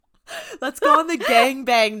Let's go on the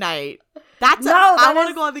gangbang night. I want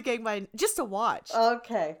to go on the gangbang just to watch.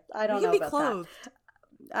 Okay, I don't know be about clothed.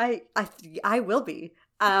 that. I will be.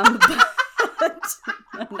 But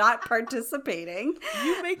I'm not participating.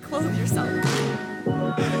 You may clothe yourself.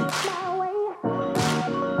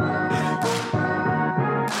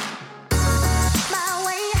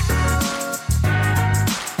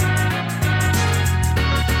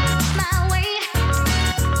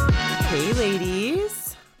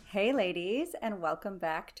 Hey ladies, and welcome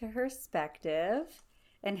back to Herspective.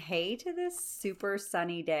 And hey to this super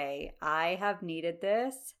sunny day. I have needed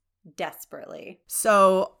this desperately.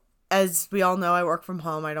 So, as we all know, I work from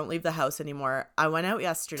home. I don't leave the house anymore. I went out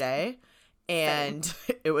yesterday and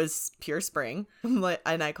it was pure spring.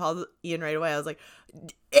 And I called Ian right away. I was like,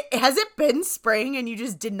 has it been spring and you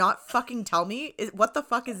just did not fucking tell me? What the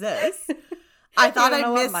fuck is this? I thought I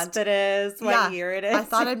missed what month it is, what year it is. I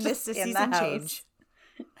thought I missed a season change.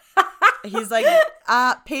 He's like,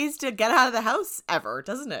 pays to get out of the house ever,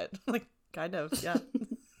 doesn't it? Like, kind of, yeah.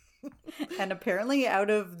 And apparently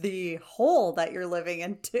out of the hole that you're living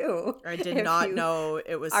in, too. I did not know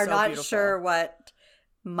it was so beautiful. Are not sure what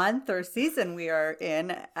month or season we are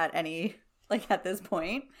in at this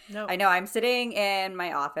point. No. I know I'm sitting in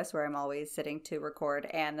my office where I'm always sitting to record,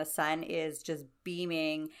 and the sun is just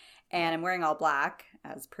beaming, and I'm wearing all black,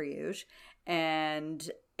 as per usual, and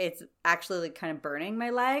it's actually like kind of burning my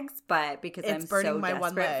legs, but because I'm so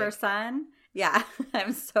desperate for sun. Yeah,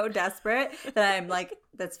 I'm so desperate that I'm like,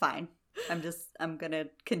 that's fine. I'm going to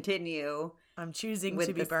continue. I'm choosing with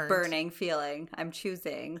to be this burned. Burning feeling. I'm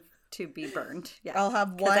choosing to be burned. Yeah. I'll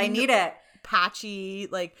have one. I need it. Patchy,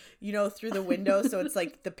 through the window. So it's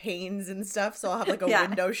like the panes and stuff. So I'll have like a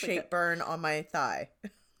window shaped burn on my thigh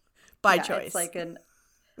by choice. It's like an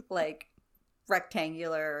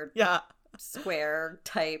rectangular. Yeah. Square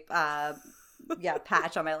type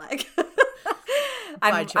patch on my leg.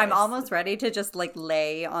 I'm almost ready to just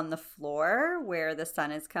lay on the floor where the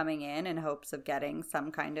sun is coming in hopes of getting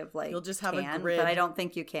some kind of you'll just have tan, a grid, but I don't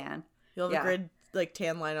think you can. You'll have a grid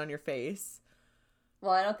tan line on your face.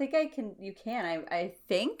 Well, I don't think you can. I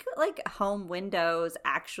think home windows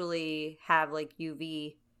actually have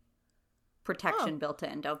UV protection built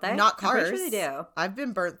in, don't they? Not cars. I'm pretty sure they do. I've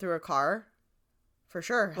been burnt through a car. For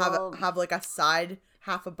sure. Have a side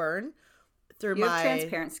half a burn through you have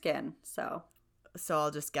transparent skin, so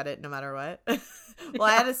I'll just get it no matter what. Well,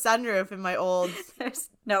 I had a sunroof in my old there's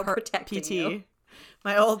no protecting PT. You.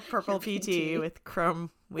 My old purple PT with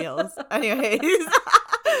chrome wheels. Anyways.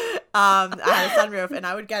 I had a sunroof and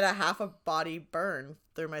I would get a half a body burn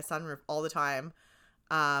through my sunroof all the time.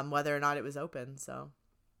 Whether or not it was open, so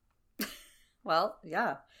well,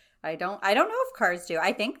 yeah. I don't know if cars do.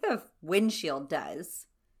 I think the windshield does.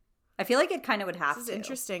 I feel like it kind of would have to. This is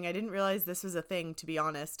interesting. I didn't realize this was a thing, to be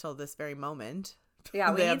honest, till this very moment.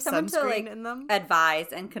 Yeah, we need someone to in them?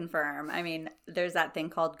 Advise and confirm. I mean, there's that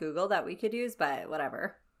thing called Google that we could use, but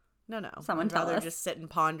whatever. No. Someone tell us. Just sit and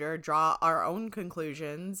ponder, draw our own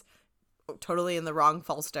conclusions, totally in the wrong,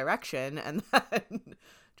 false direction, and then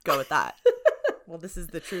go with that. Well, this is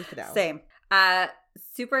the truth now. Same.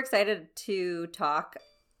 Super excited to talk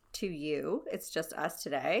to you. It's just us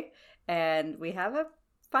today, and we have a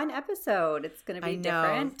fun episode. It's going to be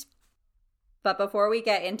different. But before we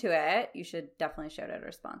get into it, you should definitely shout out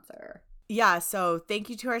our sponsor. Yeah, so thank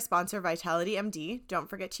you to our sponsor, Vitality MD. Don't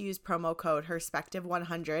forget to use promo code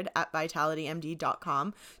Herspective100 at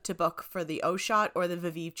vitalitymd.com to book for the O-Shot or the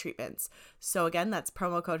Vivive treatments. So again, that's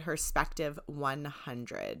promo code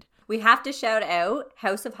Herspective100. We have to shout out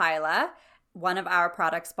House of Hyla, one of our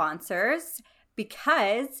product sponsors,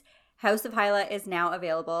 because House of Hyla is now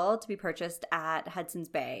available to be purchased at Hudson's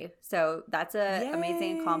Bay. So that's an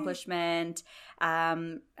amazing accomplishment.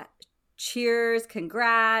 Cheers,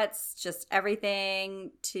 congrats, just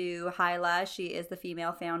everything to Hyla. She is the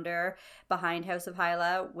female founder behind House of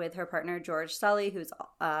Hyla with her partner George Sully, who's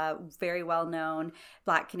a very well-known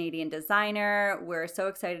Black Canadian designer. We're so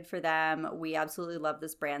excited for them. We absolutely love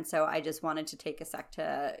this brand. So I just wanted to take a sec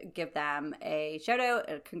to give them a shout out,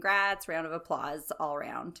 a congrats, round of applause all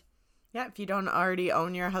around. Yeah, if you don't already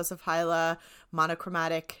own your House of Hyla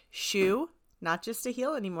monochromatic shoe, not just a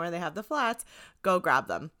heel anymore, they have the flats, go grab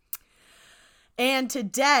them. And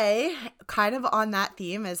today, kind of on that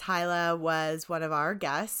theme, as Hyla was one of our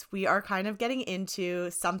guests, we are kind of getting into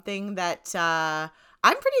something that I'm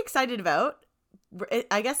pretty excited about.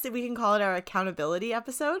 I guess that we can call it our accountability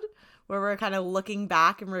episode. where we're kind of looking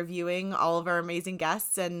back and reviewing all of our amazing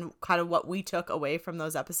guests and kind of what we took away from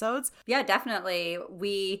those episodes. Yeah, definitely.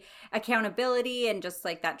 Accountability and just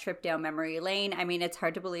like that trip down memory lane. I mean, it's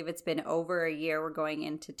hard to believe it's been over a year. We're going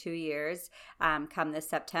into 2 years come this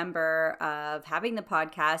September of having the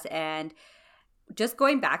podcast, and just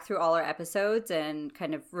going back through all our episodes and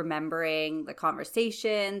kind of remembering the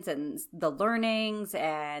conversations and the learnings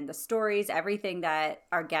and the stories, everything that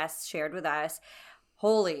our guests shared with us.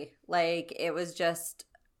 Holy, like it was just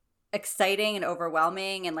exciting and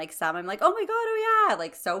overwhelming, and like some I'm like, oh my god, oh yeah,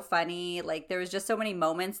 like so funny. Like there was just so many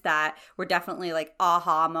moments that were definitely like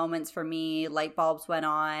aha moments for me. Light bulbs went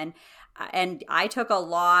on. And I took a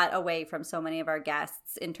lot away from so many of our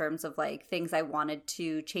guests in terms of like things I wanted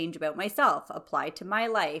to change about myself, apply to my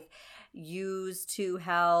life, use to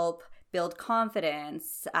help build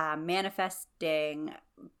confidence, manifesting,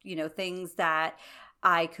 things that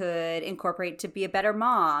I could incorporate to be a better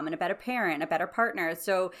mom and a better parent, a better partner.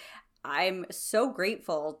 So I'm so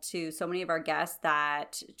grateful to so many of our guests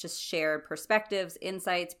that just shared perspectives,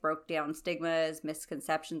 insights, broke down stigmas,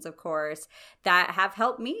 misconceptions, of course, that have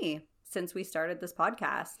helped me since we started this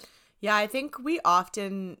podcast. Yeah, I think we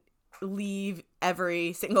often leave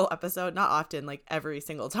every single episode, not often, like every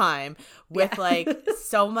single time, with like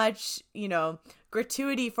so much,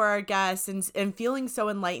 gratuity for our guests and feeling so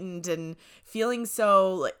enlightened and feeling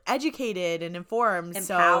so educated and informed.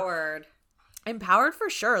 Empowered for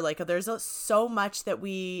sure. Like there's so much that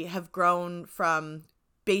we have grown from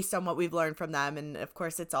based on what we've learned from them. And of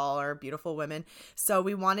course, it's all our beautiful women. So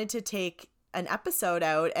we wanted to take an episode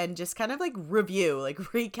out and just kind of like review, like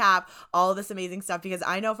recap all this amazing stuff, because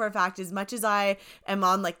I know for a fact, as much as I am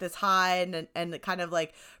on like this high and kind of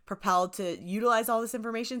like propelled to utilize all this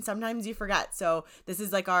information, sometimes you forget. So this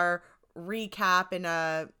is like our recap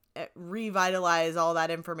and revitalize all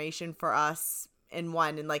that information for us in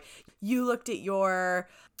one. And like you looked at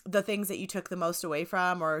the things that you took the most away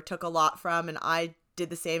from or took a lot from, and I did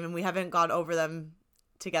the same, and we haven't gone over them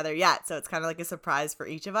together yet, so it's kind of like a surprise for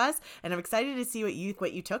each of us, and I'm excited to see what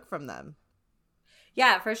you took from them.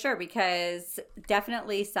 Yeah, for sure, because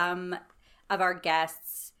definitely some of our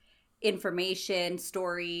guests' information,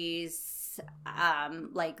 stories,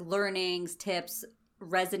 like learnings, tips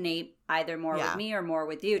resonate either more with me or more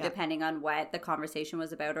with you, depending on what the conversation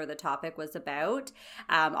was about or the topic was about.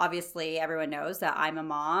 Obviously, everyone knows that I'm a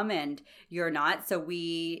mom and you're not, so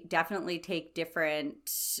we definitely take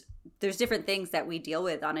there's different things that we deal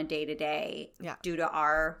with on a day-to-day due to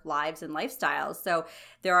our lives and lifestyles. So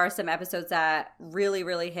there are some episodes that really,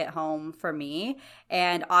 really hit home for me.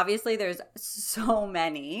 And obviously there's so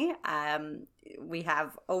many. We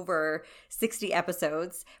have over 60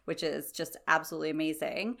 episodes, which is just absolutely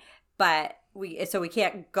amazing. But we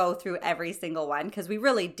can't go through every single one because we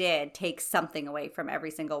really did take something away from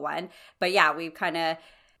every single one. But yeah, we've kind of,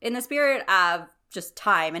 in the spirit of just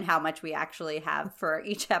time and how much we actually have for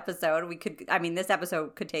each episode, this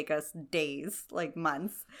episode could take us days, like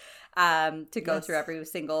months, to go through every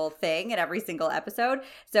single thing and every single episode.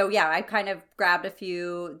 So yeah, I kind of grabbed a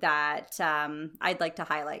few that I'd like to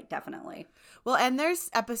highlight, definitely. Well, and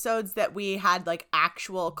there's episodes that we had like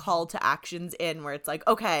actual call to actions in where it's like,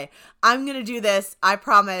 okay, I'm going to do this. I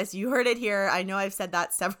promise. You heard it here. I know I've said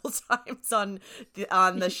that several times on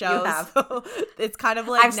the show. You have. So it's kind of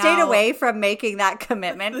like I've stayed away from making that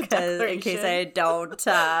commitment because in case I don't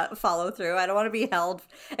follow through, I don't want to be held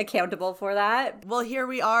accountable for that. Well, here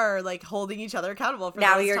we are like holding each other accountable for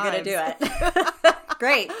now those you're times. Going to do it.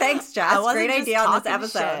 Great. Thanks, Jess. Great idea on this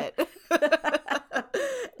episode.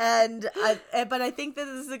 But I think that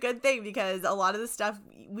this is a good thing because a lot of the stuff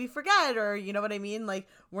we forget, or you know what I mean? Like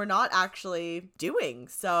we're not actually doing.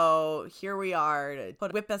 So here we are to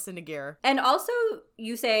whip us into gear. And also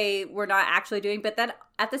you say we're not actually doing, but then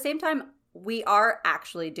at the same time, we are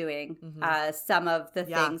actually doing some of the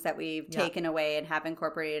things that we've taken away and have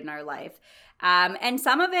incorporated in our life. And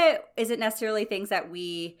some of it isn't necessarily things that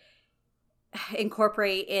we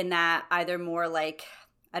incorporate in that either more like,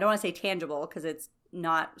 I don't want to say tangible because it's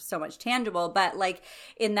not so much tangible, but like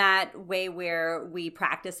in that way where we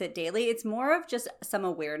practice it daily. It's more of just some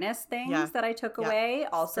awareness things that I took away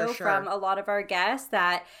also from a lot of our guests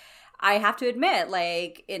that I have to admit,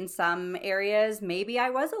 like in some areas, maybe I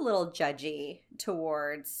was a little judgy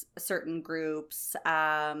towards certain groups,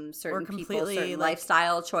 certain people, certain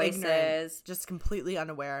lifestyle choices. Ignorant, just completely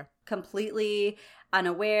unaware. Completely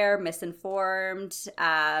unaware, misinformed,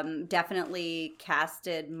 definitely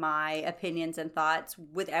casted my opinions and thoughts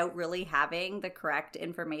without really having the correct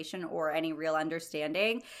information or any real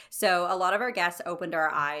understanding. So a lot of our guests opened our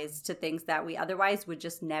eyes to things that we otherwise would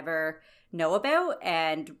just never know about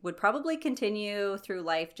and would probably continue through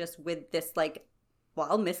life just with this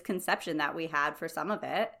misconception that we had for some of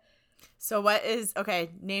it. So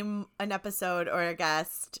name an episode or a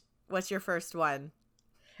guest. What's your first one?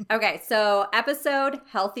 Okay, so episode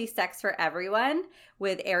Healthy Sex for Everyone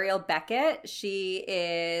with Ariel Beckett. She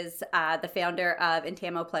is the founder of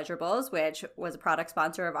Intamo Pleasurables, which was a product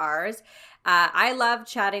sponsor of ours. I love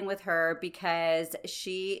chatting with her because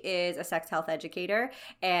she is a sex health educator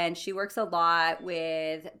and she works a lot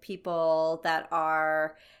with people that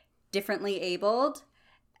are differently abled,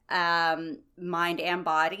 mind and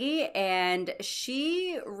body. And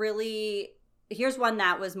she really... Here's one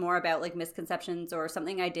that was more about like misconceptions or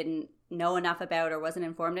something I didn't know enough about or wasn't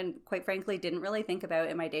informed and quite frankly didn't really think about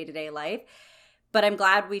in my day-to-day life. But I'm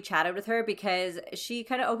glad we chatted with her because she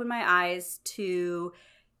kind of opened my eyes to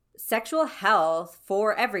sexual health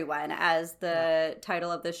for everyone, as the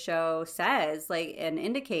title of the show says, and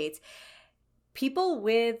indicates. People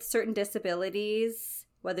with certain disabilities,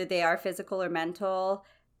 whether they are physical or mental,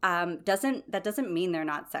 doesn't mean they're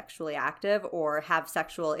not sexually active or have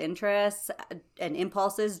sexual interests and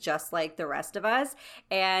impulses just like the rest of us.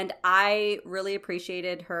 And I really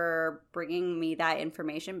appreciated her bringing me that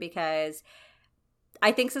information because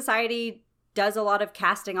I think society does a lot of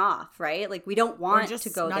casting off, right? Like we don't want to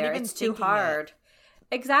go there. It's too hard.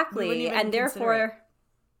 Exactly. And therefore,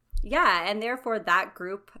 that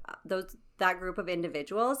group of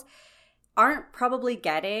individuals aren't probably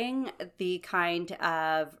getting the kind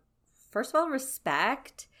of, first of all,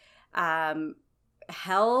 respect,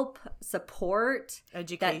 help, support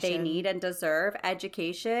education that they need and deserve,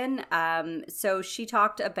 education. So she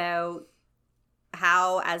talked about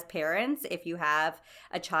how, as parents, if you have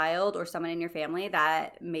a child or someone in your family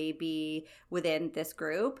that may be within this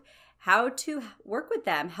group, how to work with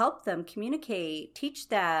them, help them, communicate, teach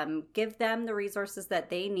them, give them the resources that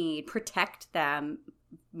they need, protect them,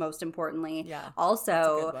 most importantly.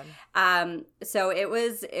 Also, so it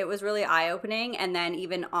was really eye-opening. And then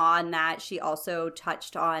even on that, she also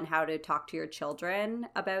touched on how to talk to your children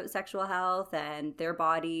about sexual health and their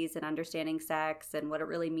bodies and understanding sex and what it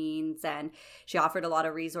really means. And she offered a lot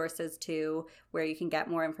of resources too, where you can get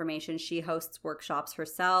more information. She hosts workshops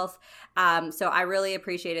herself. So I really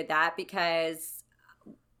appreciated that because,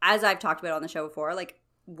 as I've talked about on the show before,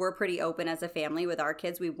 we're pretty open as a family with our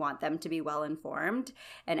kids. We want them to be well informed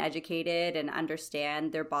and educated and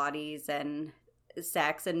understand their bodies and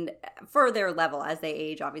sex, and for their level as they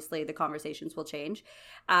age, obviously the conversations will change.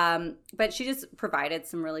 But she just provided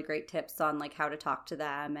some really great tips on how to talk to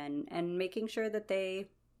them and making sure that they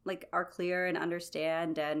are clear and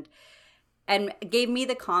understand, and gave me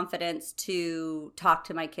the confidence to talk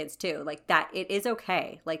to my kids too, that it is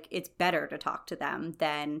okay. It's better to talk to them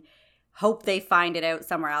than hope they find it out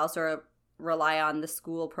somewhere else or rely on the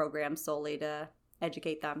school program solely to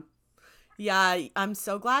educate them. Yeah, I'm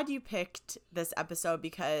so glad you picked this episode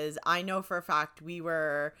because I know for a fact we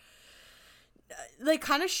were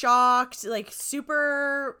kind of shocked,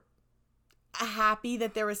 super happy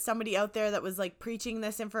that there was somebody out there that was preaching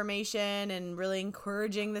this information and really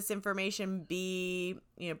encouraging this information be,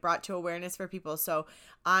 brought to awareness for people. So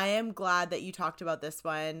I am glad that you talked about this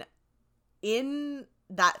one. In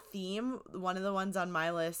that theme, one of the ones on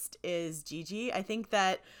my list is Gigi. I think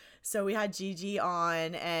that, so we had Gigi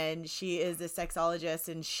on, and she is a sexologist,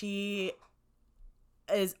 and she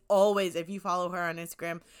is always, if you follow her on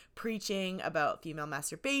Instagram, preaching about female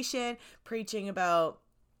masturbation, preaching about,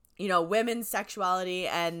 women's sexuality,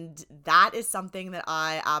 and that is something that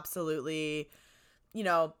I absolutely,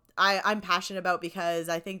 I'm passionate about because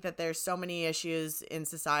I think that there's so many issues in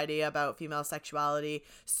society about female sexuality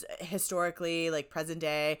historically, present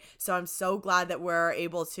day. So I'm so glad that we're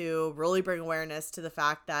able to really bring awareness to the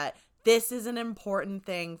fact that this is an important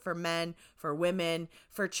thing for men, for women,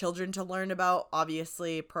 for children to learn about,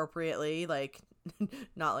 obviously appropriately,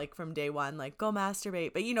 not from day one, go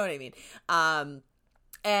masturbate, but you know what I mean?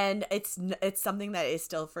 And it's something that is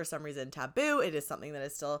still for some reason taboo. It is something that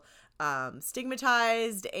is still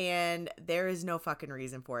stigmatized, and there is no fucking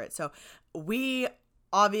reason for it. So we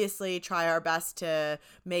obviously try our best to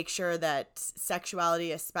make sure that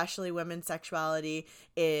sexuality, especially women's sexuality,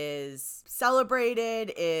 is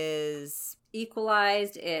celebrated, is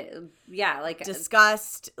equalized, like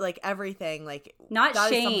discussed, like everything, like not that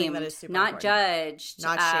shamed, is something that is super not important. judged,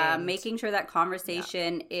 Not shamed. making sure that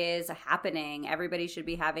conversation is happening. Everybody should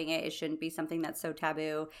be having it. It shouldn't be something that's so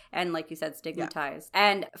taboo and, like you said, stigmatized.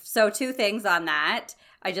 And so 2 things on that.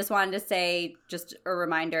 I just wanted to say, just a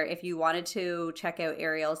reminder, if you wanted to check out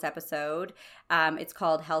Ariel's episode, it's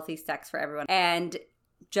called Healthy Sex for Everyone. And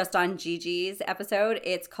just on Gigi's episode,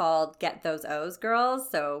 it's called Get Those O's, Girls.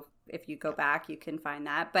 So if you go back, you can find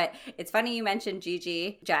that. But it's funny you mentioned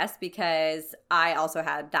Gigi, Jess, because I also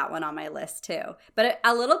had that one on my list too. But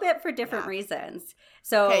a little bit for different reasons.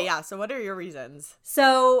 So okay, yeah. So what are your reasons?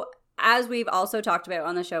 So as we've also talked about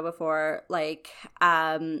on the show before, like,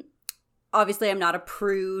 obviously I'm not a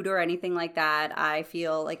prude or anything like that. I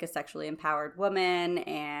feel like a sexually empowered woman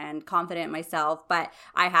and confident in myself. But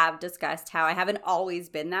I have discussed how I haven't always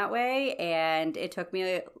been that way. And it took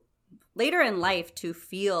me later in life to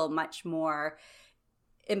feel much more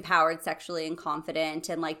empowered sexually and confident,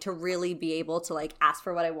 and like to really be able to like ask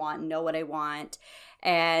for what I want, know what I want,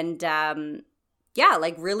 and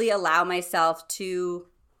like really allow myself to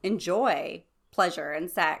enjoy pleasure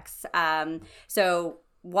and sex. So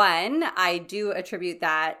one, I do attribute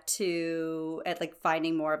that to like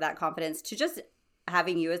finding more of that confidence to just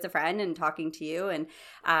having you as a friend and talking to you,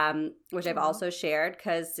 and which I've also shared,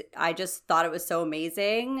 because I just thought it was so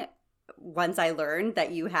amazing once I learned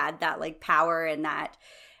that you had that like power and that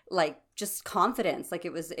like just confidence. Like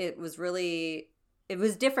it was really, it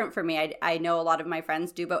was different for me. I know a lot of my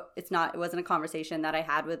friends do, but it wasn't a conversation that I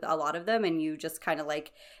had with a lot of them, and you just kind of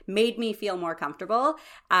like made me feel more comfortable.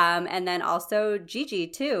 And then also Gigi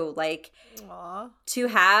too, like to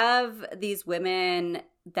have these women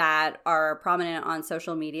that are prominent on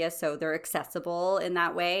social media, so they're accessible in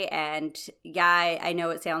that way. And yeah, I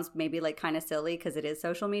know it sounds maybe like kind of silly because it is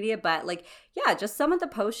social media, but like, yeah, just some of the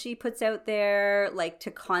posts she puts out there, like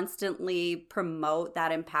to constantly promote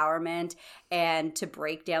that empowerment and to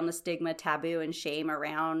break down the stigma, taboo, and shame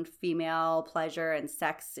around female pleasure and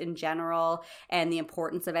sex in general, and the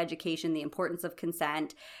importance of education, the importance of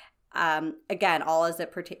consent. Again, all as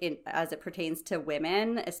it pertains to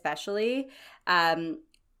women, especially.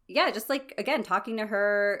 Just like, again, talking to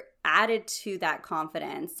her added to that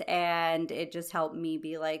confidence, and it just helped me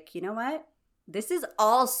be like, you know what? This is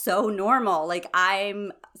all so normal. Like,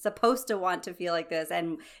 I'm supposed to want to feel like this,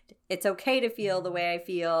 and it's okay to feel the way I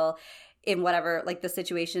feel in whatever, like, the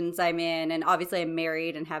situations I'm in. And obviously I'm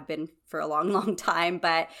married and have been for a long, long time,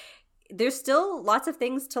 but there's still lots of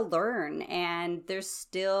things to learn, and there's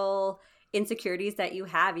still insecurities that you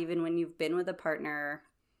have even when you've been with a partner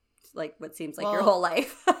like what seems like your whole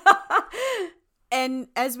life. And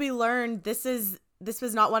as we learned, this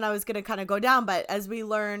was not one I was going to kind of go down, but as we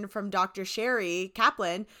learned from Dr. Sherry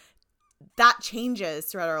Kaplan, that changes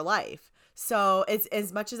throughout our life. So it's,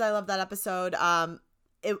 as much as I love that episode,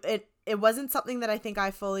 it wasn't something that I think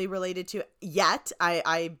I fully related to yet.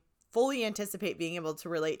 I fully anticipate being able to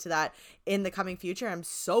relate to that in the coming future. I'm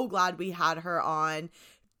so glad we had her on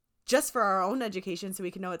just for our own education so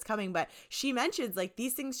we can know what's coming. But she mentions like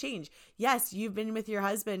these things change. Yes, you've been with your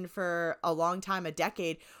husband for a long time, a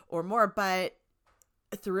decade or more, but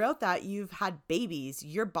throughout that you've had babies,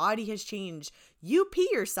 your body has changed. You pee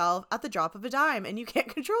yourself at the drop of a dime and you can't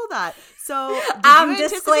control that. So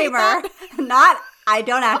disclaimer, not I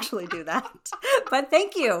don't actually do that. But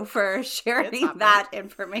thank you for sharing that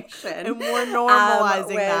information. And we're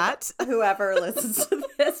normalizing that. Whoever listens to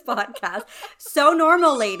this podcast. So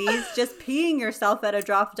normal, ladies. Just peeing yourself at a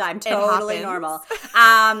drop of dime. Totally normal.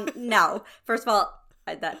 No. First of all,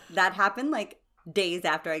 that happened like days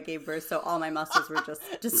after I gave birth, so all my muscles were just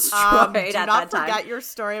destroyed at that time. Do not forget your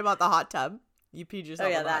story about the hot tub. You peed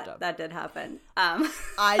yourself in the hot tub. That did happen.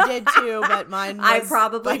 I did too, but mine was I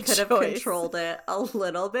probably could have controlled it a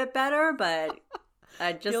little bit better, but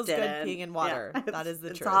I just feels didn't. Good peeing in water. Yeah, that is the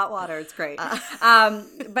truth. It's hot water. It's great.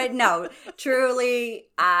 But no, truly,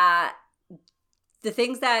 the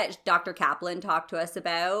things that Dr. Kaplan talked to us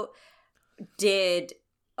about did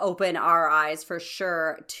open our eyes for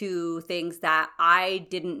sure to things that I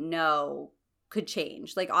didn't know could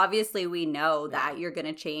change. Like, obviously we know that you're going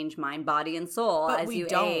to change mind, body, and soul as you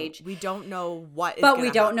age. We don't know what is but we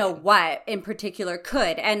don't know what in particular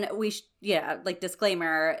could. And like,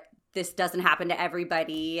 disclaimer, this doesn't happen to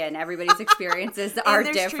everybody, and everybody's experiences are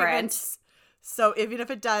different. So even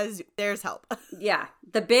if it does, there's help. Yeah.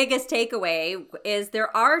 The biggest takeaway is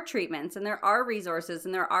there are treatments and there are resources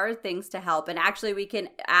and there are things to help. And actually we can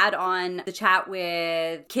add on the chat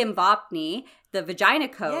with Kim Vopney, the vagina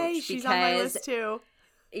coach. Yay, she's on my list too.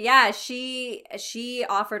 Yeah, she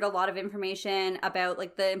offered a lot of information about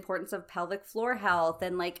like the importance of pelvic floor health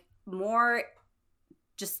and like more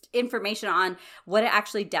just information on what it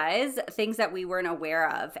actually does, things that we weren't aware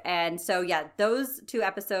of. And so, yeah, those 2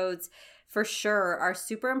 episodes for sure are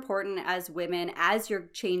super important as women, as you're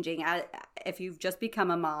changing, if you've just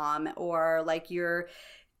become a mom, or like you're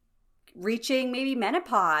reaching maybe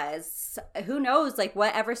menopause, who knows, like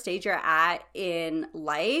whatever stage you're at in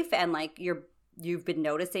life, and like you've been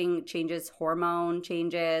noticing changes, hormone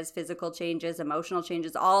changes, physical changes, emotional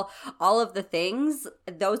changes, all of the things.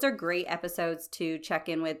 Those are great episodes to check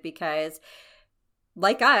in with, because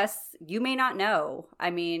like us, you may not know.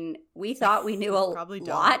 I mean, we thought we knew a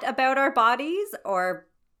lot about our bodies, or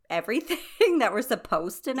everything that we're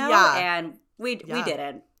supposed to know, and we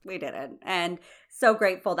didn't. We didn't. And so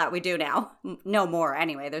grateful that we do now. Know more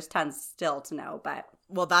anyway. There's tons still to know, but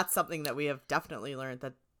well, that's something that we have definitely learned,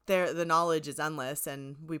 that the knowledge is endless,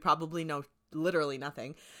 and we probably know literally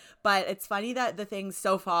nothing. But it's funny that the things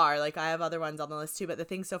so far, like I have other ones on the list too, but the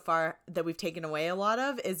things so far that we've taken away a lot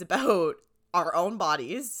of is about our own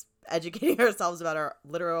bodies, educating ourselves about our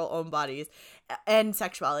literal own bodies, and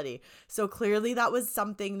sexuality. So clearly that was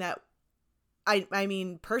something that I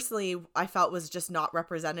mean, personally, I felt was just not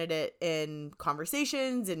represented in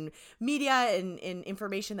conversations and media and in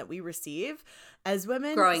information that we receive as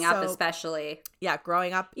women. Growing up, especially. Yeah,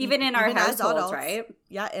 growing up. Even in our households, right?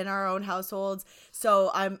 Yeah, in our own households.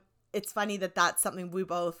 So it's funny that that's something we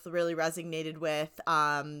both really resonated with,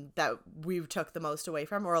 that we took the most away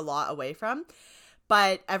from, or a lot away from.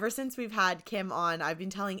 But ever since we've had Kim on, I've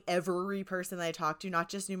been telling every person that I talk to, not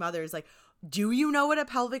just new mothers, like, do you know what a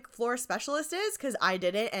pelvic floor specialist is? Because I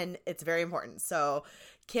did it, and it's very important. So,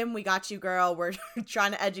 Kim, we got you, girl. We're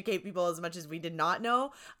trying to educate people as much as we did not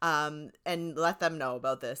know, and let them know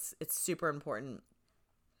about this. It's super important.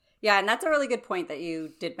 Yeah, and that's a really good point that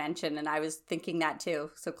you did mention, and I was thinking that too.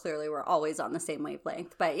 So clearly we're always on the same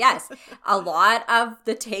wavelength. But yes, a lot of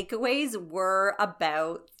the takeaways were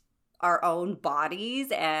about our own bodies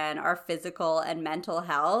and our physical and mental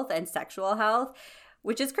health and sexual health,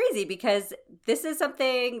 which is crazy, because this is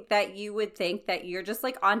something that you would think that you're just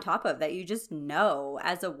like on top of, that you just know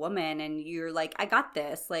as a woman, and you're like, I got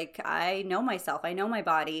this. Like, I know myself. I know my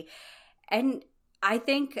body. And I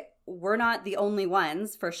think we're not the only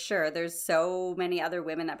ones, for sure. There's so many other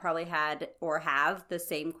women that probably had or have the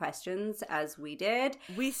same questions as we did.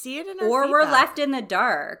 We see it in our Or feedback. we're left in the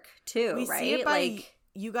dark too, we right? See it by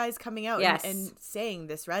you guys coming out yes. and saying,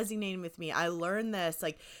 this resonating with me. I learned this.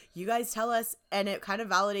 Like, you guys tell us, and it kind of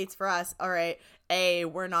validates for us. All right,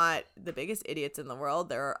 we're not the biggest idiots in the world.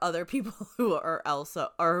 There are other people who are also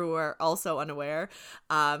unaware.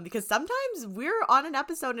 Because sometimes we're on an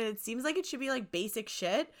episode and it seems like it should be like basic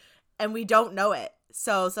shit, and we don't know it.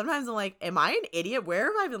 So sometimes I'm like, am I an idiot? Where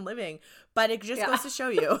have I been living? But it just goes to show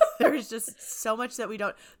you, there's just so much that we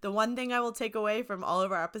don't. The one thing I will take away from all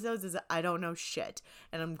of our episodes is that I don't know shit.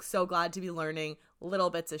 And I'm so glad to be learning little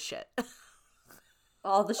bits of shit.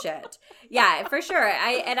 All the shit. Yeah, for sure.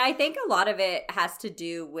 I think a lot of it has to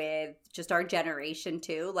do with just our generation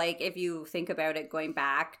too. Like, if you think about it, going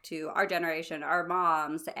back to our generation, our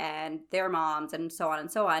moms and their moms, and so on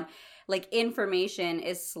and so on, like, information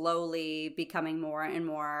is slowly becoming more and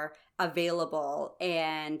more available,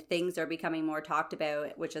 and things are becoming more talked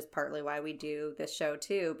about, which is partly why we do this show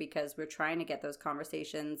too, because we're trying to get those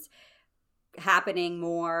conversations happening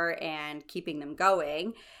more and keeping them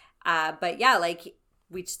going. But yeah, like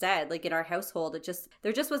we said, like in our household,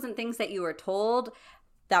 there just wasn't things that you were told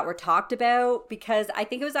that were talked about, because I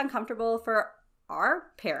think it was uncomfortable for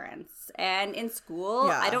our parents. And in school,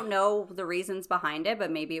 I don't know the reasons behind it,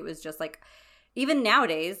 but maybe it was just like, even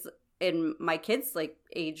nowadays in my kids' like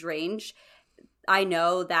age range, I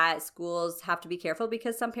know that schools have to be careful,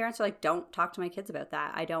 because some parents are like, don't talk to my kids about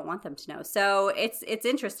that. I don't want them to know. So it's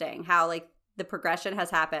interesting how like the progression has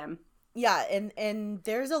happened. Yeah, and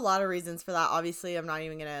there's a lot of reasons for that. Obviously, I'm not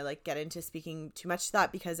even gonna like get into speaking too much to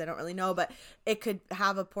that, because I don't really know, but it could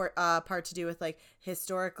have a part to do with like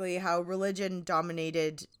historically how religion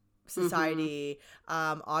dominated society.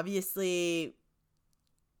 Obviously,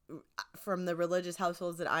 from the religious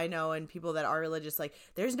households that I know and people that are religious, like,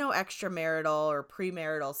 there's no extramarital or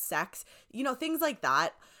premarital sex, things like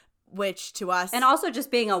that. Which to us, and also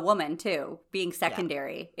just being a woman too, being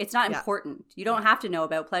secondary. It's not important. You don't have to know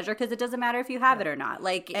about pleasure, because it doesn't matter if you have it or not.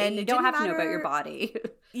 Like, and you don't have to know about your body.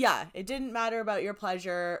 Yeah, it didn't matter about your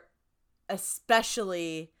pleasure,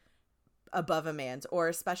 especially above a man's, or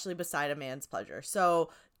especially beside a man's pleasure. So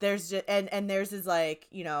there's just, and theirs is like,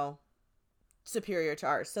 superior to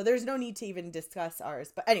ours. So there's no need to even discuss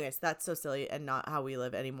ours. But anyways, that's so silly and not how we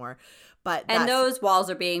live anymore. And those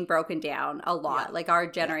walls are being broken down a lot. Like our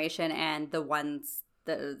generation and the ones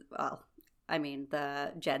that, I mean,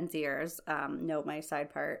 the Gen Zers know my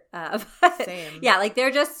side part. Same. Yeah, like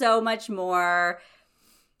they're just so much more.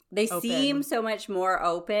 They Open. seem so much more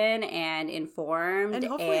open and informed And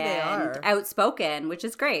hopefully they are. outspoken, which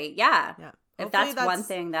is great. Yeah. Yeah. If Hopefully that's one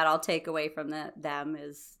thing that I'll take away from them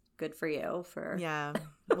is good for you for Yeah.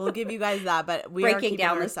 We'll give you guys that, but we breaking are keeping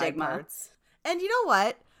down our the side stigma. parts. And you know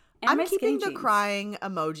what? And I'm my keeping the skinny jeans. crying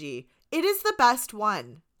emoji. It is the best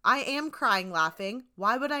one. I am crying laughing.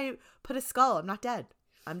 Why would I put a skull? I'm not dead.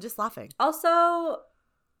 I'm just laughing. Also,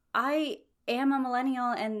 I am a millennial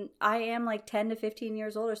and I am like 10 to 15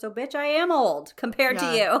 years older. So, bitch, I am old compared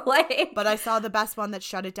to you. Like, But I saw the best one that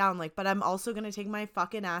shut it down. Like, but I'm also going to take my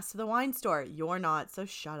fucking ass to the wine store. You're not, so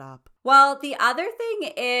shut up. well, the other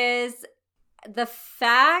thing is the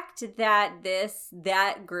fact that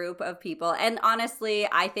that group of people, and honestly,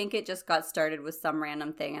 I think it just got started with some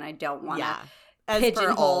random thing, and I don't want to As per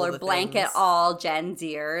pigeonhole all or the blanket things. all Gen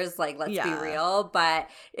Zers. Like, let's be real. But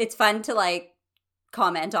it's fun to like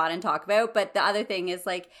comment on and talk about. But the other thing is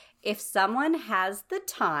like, if someone has the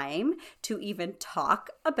time to even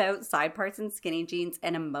talk about side parts and skinny jeans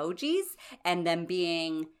and emojis and them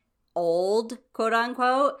being old, quote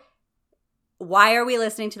unquote, why are we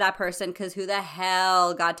listening to that person? Because who the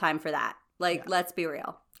hell got time for that? Like, let's be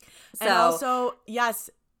real. So, and also,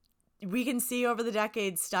 yes, we can see over the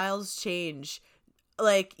decades styles change.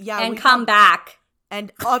 Like, yeah. and come back.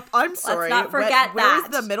 And I'm sorry. Let's not forget where's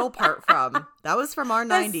that. the middle part from? That was from our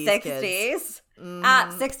 90s 60s. kids.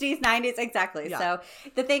 60s, 90s, exactly. Yeah. So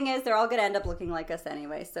the thing is, they're all going to end up looking like us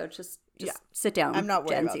anyway. So just sit down. I'm not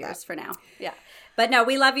worried Gen about Zers that. for now. Yeah. But no,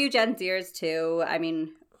 we love you, Gen Zers, too. I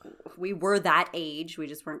mean, we were that age. We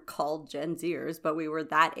just weren't called Gen Zers, but we were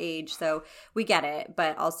that age. So we get it.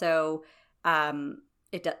 But also,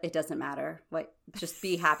 it doesn't matter. Like, just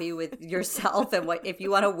be happy with yourself. And what if you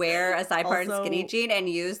want to wear a side part and skinny jean and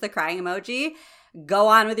use the crying emoji, go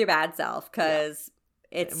on with your bad self, because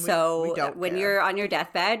it's we when care. you're on your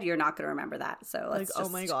deathbed, you're not going to remember that. So let's Like, oh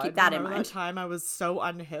my God, keep that in remember mind. that time I was so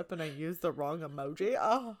unhip and I used the wrong emoji?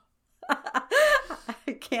 Oh.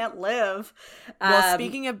 I can't live. Well,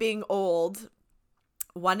 speaking of being old,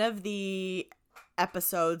 one of the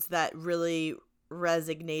episodes that really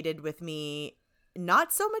resonated with me,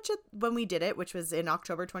 not so much when we did it, which was in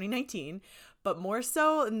October 2019, but more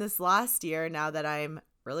so in this last year, now that I'm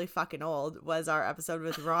really fucking old, was our episode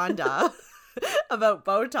with Rhonda about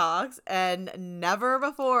Botox. And never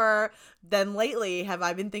before than lately have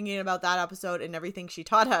I been thinking about that episode and everything she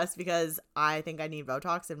taught us, because I think I need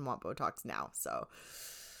Botox and want Botox now. So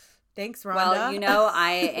thanks, Rhonda. Well, you know,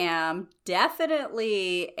 I am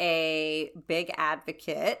definitely a big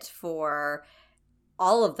advocate for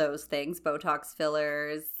all of those things, Botox,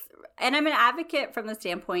 fillers. And I'm an advocate from the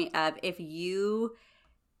standpoint of, if you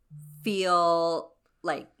feel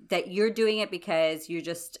like that you're doing it because you're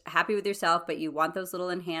just happy with yourself, but you want those little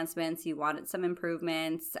enhancements, you wanted some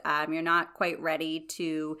improvements, you're not quite ready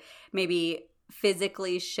to maybe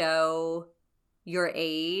physically show your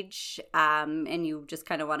age, and you just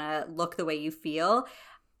kind of want to look the way you feel,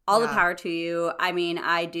 all the power to you. I mean,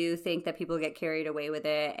 I do think that people get carried away with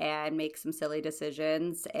it and make some silly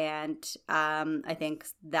decisions. And I think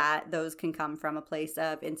that those can come from a place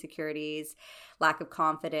of insecurities, lack of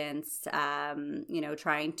confidence,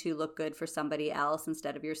 trying to look good for somebody else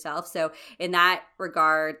instead of yourself. So in that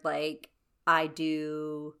regard, like, I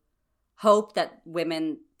do hope that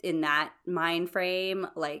women in that mind frame,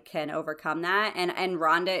 like, can overcome that. And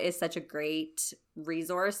Rhonda is such a great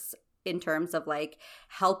resource in terms of like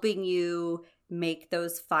helping you make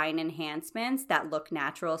those fine enhancements that look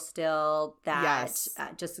natural still, that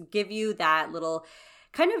just give you that little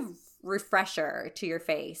kind of refresher to your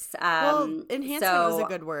face. Enhancement was a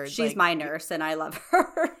good word. She's like, my nurse and I love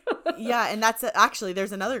her. Yeah, and that's actually,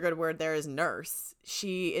 there's another good word there, is nurse.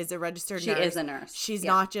 She is a registered nurse. She is a nurse. She's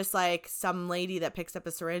not just like some lady that picks up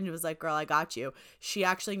a syringe and was like, girl, I got you. She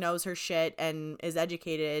actually knows her shit and is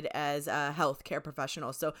educated as a healthcare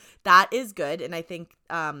professional. So that is good. And I think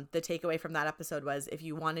the takeaway from that episode was, if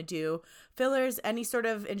you want to do fillers, any sort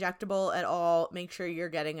of injectable at all, make sure you're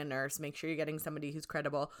getting a nurse. Make sure you're getting somebody who's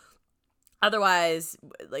credible. Otherwise,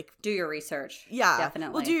 like, do your research. Yeah,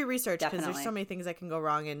 definitely. Well, do your research, because there's so many things that can go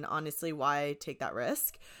wrong, and honestly, why take that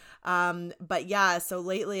risk? But yeah, so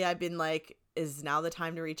lately I've been like, is now the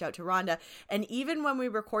time to reach out to Rhonda? And even when we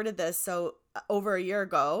recorded this, so over a year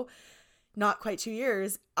ago, not quite 2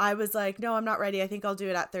 years, I was like, no, I'm not ready. I think I'll do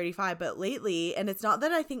it at 35. But lately, and it's not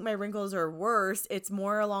that I think my wrinkles are worse, it's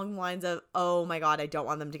more along the lines of, oh my God, I don't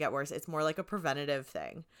want them to get worse. It's more like a preventative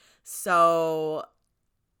thing. So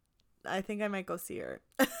I think I might go see her.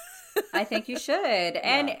 I think you should.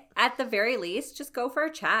 And at the very least, just go for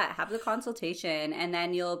a chat, have the consultation, and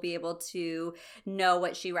then you'll be able to know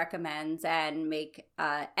what she recommends and make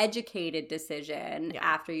an educated decision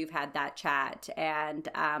after you've had that chat. And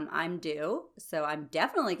I'm due, so I'm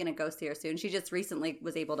definitely going to go see her soon. She just recently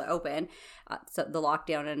was able to open. So the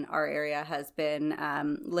lockdown in our area has been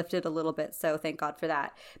lifted a little bit, so thank God for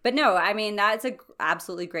that. But no, I mean, that's a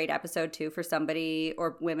absolutely great episode too for somebody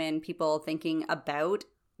or people thinking about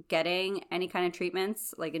getting any kind of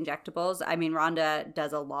treatments like injectables. I mean, Rhonda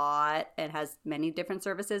does a lot and has many different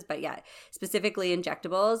services, but yeah, specifically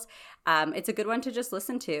injectables. It's a good one to just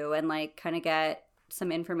listen to and like kind of get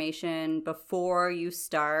some information before you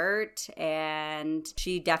start. And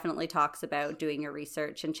she definitely talks about doing your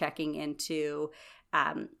research and checking into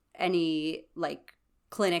any like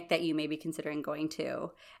clinic that you may be considering going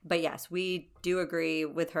to. But yes, we do agree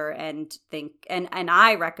with her and think and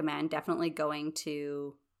I recommend definitely going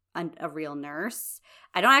to a real nurse.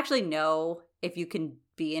 I don't actually know if you can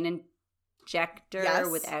be an injector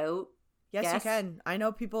without. Yes, you can. I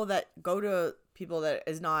know people that go to people that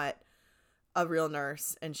is not a real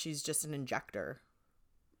nurse and she's just an injector.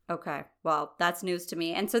 Okay. Well, that's news to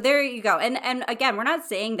me. And so there you go. And again, we're not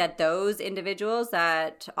saying that those individuals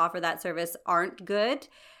that offer that service aren't good.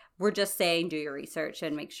 We're just saying do your research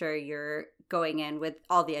and make sure you're going in with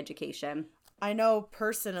all the education. I know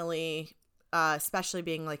personally, especially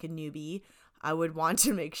being like a newbie, I would want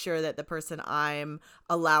to make sure that the person I'm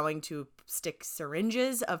allowing to stick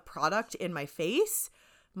syringes of product in my face,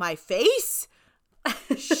 I'd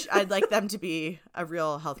like them to be a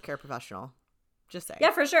real healthcare professional. Just saying.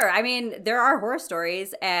 Yeah, for sure. I mean, there are horror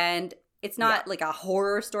stories, and it's not like a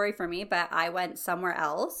horror story for me, but I went somewhere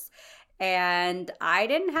else, and I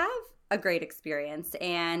didn't have a great experience.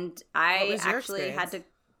 And I actually had to.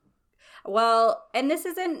 Well, and this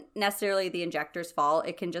isn't necessarily the injector's fault.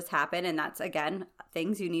 It can just happen. And that's, again,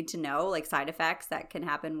 things you need to know, like side effects that can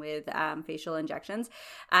happen with facial injections.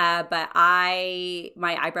 But my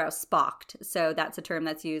eyebrows spocked. So that's a term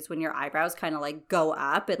that's used when your eyebrows kind of like go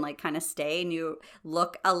up and like kind of stay and you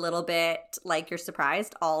look a little bit like you're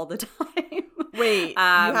surprised all the time. Wait, you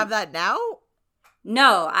have that now?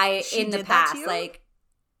 No, in the past, like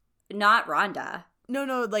not Rhonda.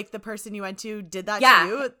 No, like the person you went to did that to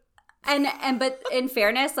you? But in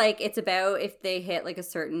fairness, like it's about if they hit like a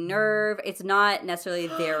certain nerve. It's not necessarily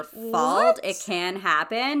their fault. It can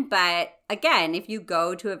happen, but again, if you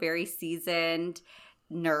go to a very seasoned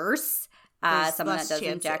nurse, someone that does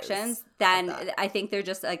injections, then I think they're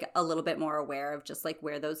just like a little bit more aware of just like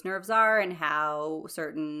where those nerves are and how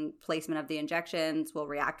certain placement of the injections will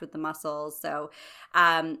react with the muscles. So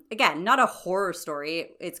again, not a horror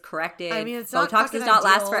story. It's corrected. I mean, it's Botox does not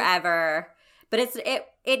last forever. But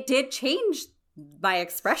it did change my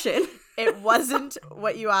expression. It wasn't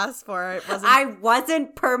what you asked for. It wasn't. I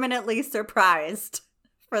wasn't permanently surprised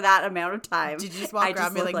for that amount of time. Did you just walk around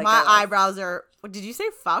and be like my eyebrows are? Did you say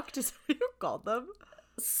fucked? Is that what you called them?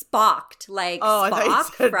 Spocked, like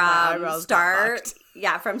Spock from Star.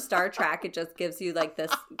 Yeah, from Star Trek. It just gives you like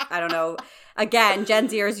this. I don't know. Again, Gen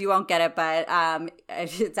Zers, you won't get it, but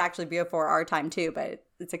it's actually before our time too. But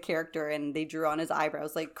it's a character, and they drew on his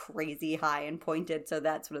eyebrows like crazy high and pointed, so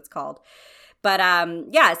that's what it's called. But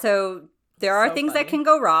yeah, so there are things that can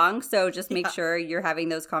go wrong. So just make sure you're having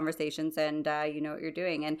those conversations and you know what you're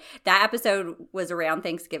doing. And that episode was around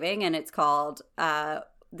Thanksgiving, and it's called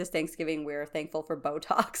this Thanksgiving we're thankful for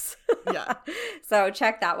Botox. Yeah. So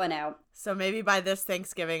check that one out. So maybe by this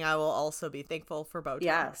Thanksgiving I will also be thankful for Botox.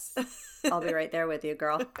 Yes. I'll be right there with you,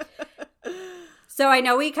 girl. So I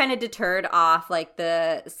know we kind of deterred off like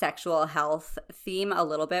the sexual health theme a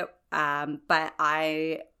little bit, but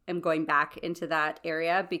I am going back into that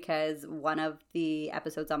area because one of the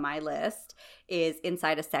episodes on my list is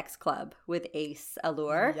Inside a Sex Club with Ace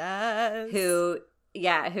Allure. Yes. Who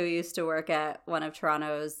used to work at one of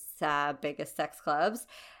Toronto's biggest sex clubs,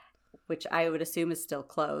 which I would assume is still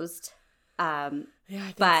closed. Yeah, I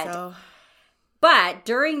think so. But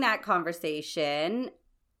during that conversation,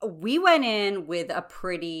 we went in with a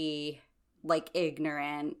pretty like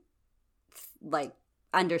ignorant like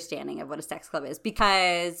understanding of what a sex club is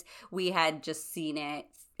because we had just seen it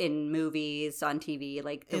in movies on TV,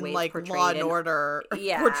 like the way it's like portrayed Law and Order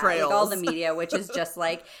portrayals, like all the media, which is just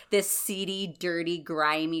like this seedy, dirty,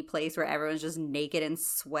 grimy place where everyone's just naked and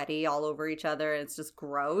sweaty all over each other, and it's just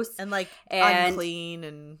gross and like unclean,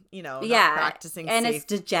 and you know, not practicing and safe. It's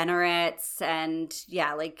degenerates and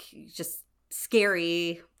like just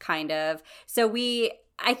scary kind of. So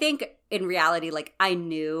I think in reality, like I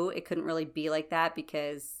knew it couldn't really be like that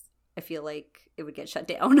because I feel like it would get shut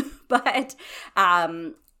down, but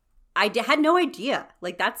had no idea.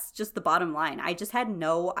 Like, that's just the bottom line. I just had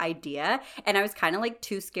no idea. And I was kind of like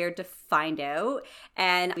too scared to find out.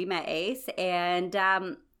 And we met Ace, and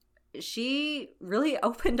she really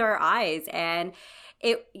opened our eyes. And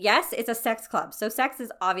it's a sex club. So sex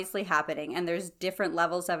is obviously happening, and there's different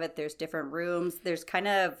levels of it. There's different rooms. There's kind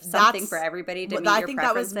of something for everybody to meet your preferences. I think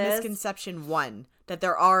that was misconception one, that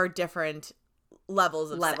there are different levels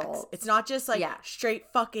of sex. It's not just like straight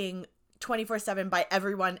fucking 24/7 by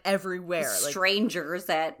everyone everywhere, like strangers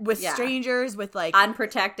strangers with like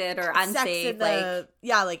unprotected or unsafe,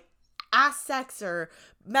 like ass sex or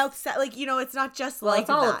mouth sex, like, you know, it's not just it's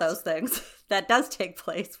all of those things that does take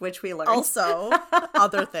place, which we learned. Also,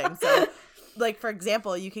 other things. So, like, for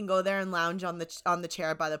example, you can go there and lounge on the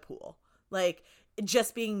chair by the pool, like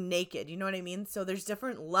just being naked. You know what I mean? So there's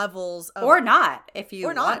different levels of, or not, if you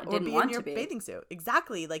didn't want in your bathing suit,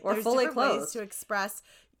 exactly. Like, or there's fully different clothed ways to express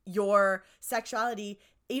your sexuality,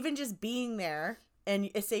 even just being there.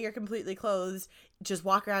 And say you're completely clothed, just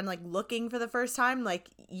walk around like looking for the first time, like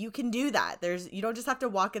you can do that. You don't just have to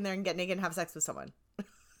walk in there and get naked and have sex with someone.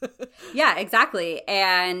 Yeah, exactly.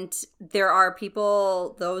 And there are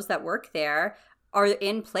people, those that work there are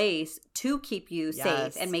in place to keep you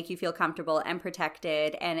safe and make you feel comfortable and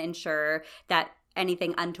protected and ensure that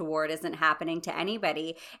anything untoward isn't happening to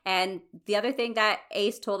anybody. And the other thing that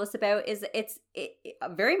Ace told us about is it's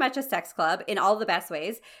very much a sex club in all the best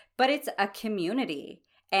ways, but it's a community,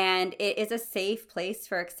 and it is a safe place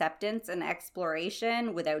for acceptance and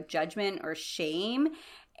exploration without judgment or shame.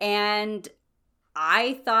 And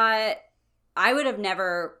I thought I would have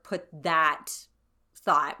never put that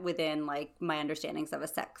thought within like my understandings of a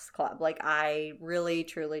sex club. Like, I really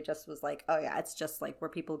truly just was like, oh yeah, it's just like where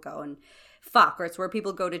people go and fuck, or it's where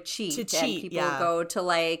people go to cheat and people go to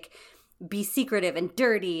like be secretive and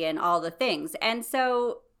dirty and all the things. And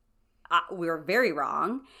so we were very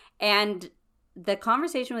wrong. And the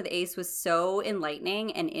conversation with Ace was so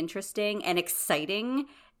enlightening and interesting and exciting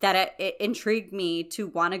that it intrigued me to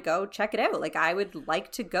want to go check it out. Like, I would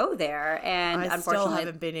like to go there. And I unfortunately, still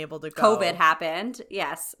haven't been able to go. COVID happened.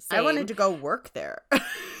 Yes. Same. I wanted to go work there.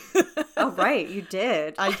 Oh, right. You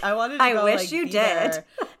did. I wanted to go. I wish you did. There.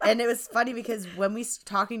 And it was funny because when we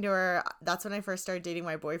talking to her, that's when I first started dating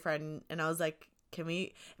my boyfriend. And I was like, can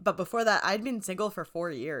we? But before that, I'd been single for 4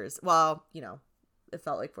 years. Well, you know, it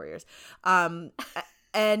felt like 4 years. And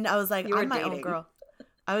I was like, I'm my own girl.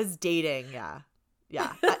 I was dating. Yeah.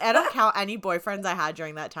 Yeah. I don't count any boyfriends I had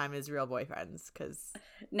during that time as real boyfriends, because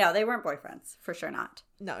no, they weren't boyfriends. For sure not.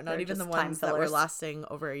 No, not even the ones that were lasting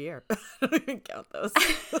over a year. I don't even count those.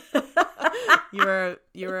 You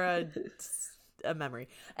were a memory.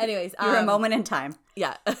 Anyways, you're a moment in time.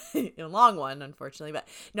 Yeah. A long one, unfortunately, but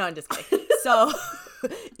no, I'm just kidding. So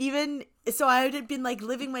I had been like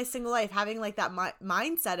living my single life, having like that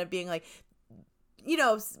mindset of being like, you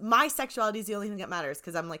know, my sexuality is the only thing that matters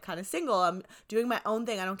because I'm like kind of single. I'm doing my own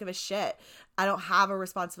thing. I don't give a shit. I don't have a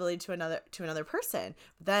responsibility to another person.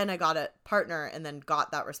 Then I got a partner and then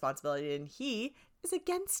got that responsibility, and he is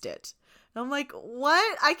against it. And I'm like,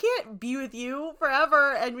 what? I can't be with you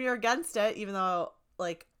forever, and we are against it, even though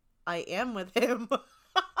like I am with him. But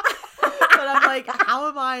I'm like, how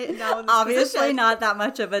am I now in this obviously position? Not that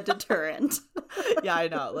much of a deterrent. Yeah, I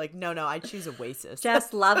know. Like, no, I choose Oasis.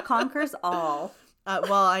 Just love conquers all.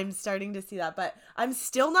 Well, I'm starting to see that, but I'm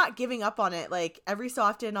still not giving up on it. Like, every so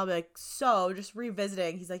often I'll be like, so just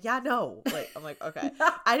revisiting. He's like, yeah, no. Like, I'm like, okay.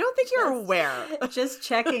 I don't think you're aware. Just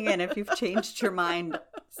checking in if you've changed your mind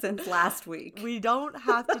since last week. We don't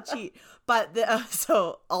have to cheat. But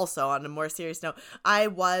so also on a more serious note, I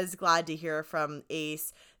was glad to hear from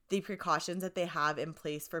Ace the precautions that they have in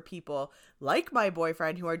place for people like my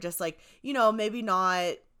boyfriend who are just like, you know, maybe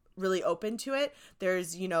not really open to it.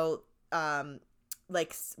 There's, you know,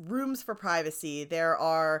 like rooms for privacy. There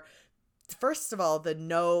are, first of all, the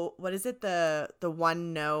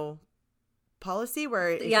one no policy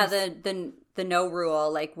where the no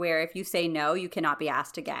rule, like where if you say no, you cannot be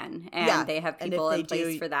asked again, and they have people in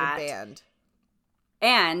place for that. Banned.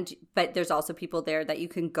 But there's also people there that you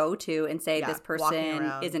can go to and say, this person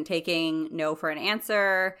isn't taking no for an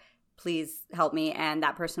answer. Please help me, and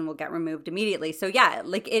that person will get removed immediately. So yeah,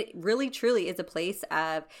 like it really truly is a place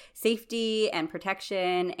of safety and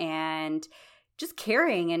protection and just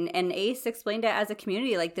caring. And Ace explained it as a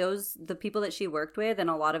community. Like the people that she worked with and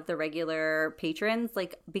a lot of the regular patrons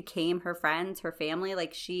like became her friends, her family.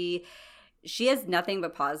 Like she has nothing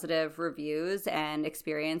but positive reviews and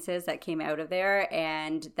experiences that came out of there,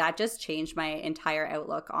 and that just changed my entire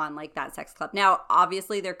outlook on like that sex club. Now,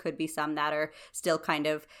 obviously there could be some that are still kind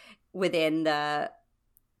of within the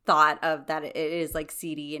thought of that it is like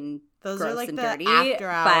seedy and Those gross are like and the dirty. after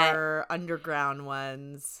hour underground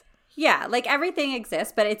ones. Yeah, like everything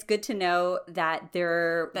exists, but it's good to know that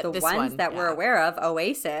they're the ones that we're aware of,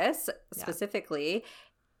 Oasis specifically,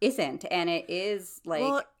 isn't. And it is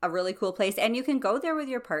like a really cool place. And you can go there with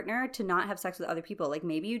your partner to not have sex with other people. Like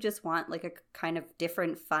maybe you just want like a kind of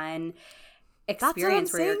different, fun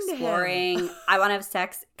experience where you're exploring. I want to have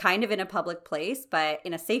sex kind of in a public place, but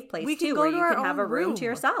in a safe place too, where you can have a room to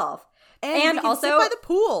yourself. And we can also sit by the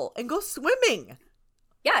pool and go swimming.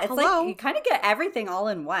 Yeah, it's like you kind of get everything all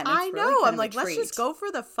in one. It's I know. Really I'm like, let's just go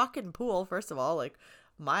for the fucking pool. First of all, like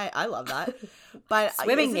I love that. But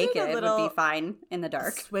swimming naked would be fine in the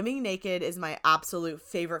dark. Swimming naked is my absolute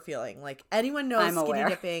favorite feeling. Like anyone knows skinny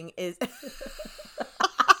dipping is.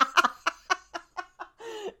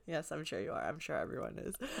 Yes, I'm sure you are. I'm sure everyone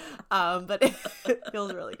is. But it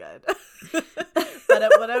feels really good.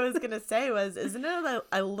 But what I was going to say was, isn't it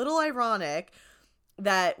a little ironic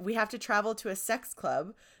that we have to travel to a sex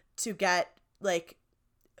club to get like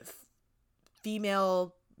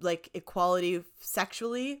female like equality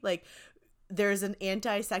sexually? Like there's an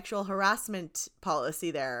anti-sexual harassment policy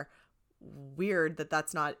there. Weird that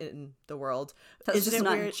that's not in the world. It's just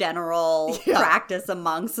not general practice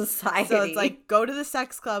among society. So it's like, go to the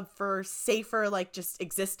sex club for safer like just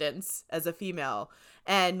existence as a female.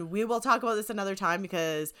 And we will talk about this another time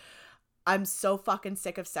because I'm so fucking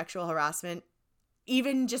sick of sexual harassment,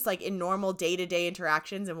 even just like in normal day-to-day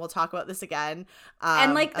interactions. And we'll talk about this again.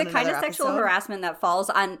 And like the kind of sexual harassment that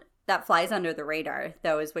flies under the radar,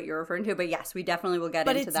 though, is what you're referring to. But yes, we definitely will get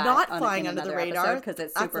into that. But it's not flying under the radar because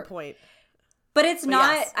it's super. That's the point. But it's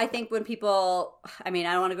not. Yes. I think when people, I mean,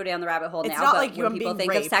 I don't want to go down the rabbit hole now. Not but like when people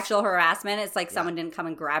think of sexual harassment, it's like someone didn't come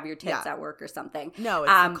and grab your tits at work or something. No,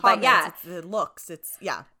 it's the comments, it's the looks. It's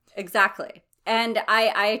exactly. And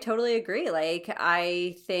I totally agree. Like,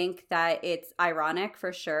 I think that it's ironic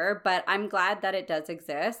for sure, but I'm glad that it does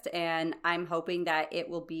exist. And I'm hoping that it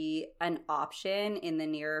will be an option in the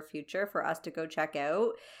near future for us to go check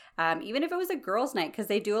out. Even if it was a girls' night, because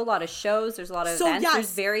they do a lot of shows. There's a lot of events. Yes.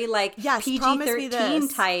 There's very like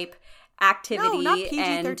PG-13 type activity. No, not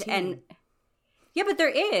PG-13. And yeah, but there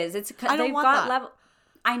is. It's I don't they've want got that. level.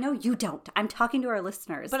 I know you don't. I'm talking to our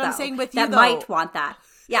listeners, but though, I'm saying with you that might want that.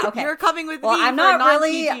 Yeah, okay. You're coming with me. I'm for not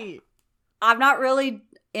non-PG. really. I'm not really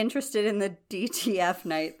interested in the DTF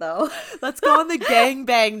night, though. Let's go on the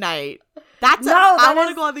gangbang night. I want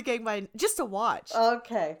to go on the gangbang just to watch.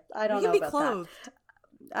 Okay, I don't know about clothed. That.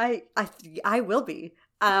 I will be.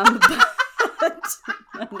 But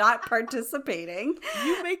I'm not participating.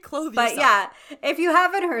 You may clothe yourself. But yeah, if you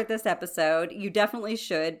haven't heard this episode, you definitely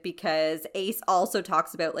should, because Ace also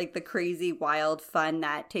talks about like the crazy, wild fun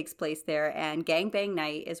that takes place there, and Gangbang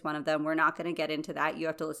Night is one of them. We're not going to get into that. You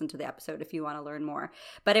have to listen to the episode if you want to learn more.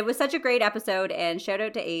 But it was such a great episode, and shout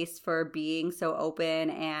out to Ace for being so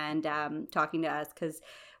open and talking to us, because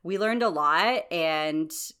we learned a lot.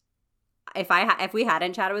 And if we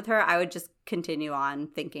hadn't chatted with her, I would just continue on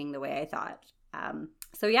thinking the way I thought.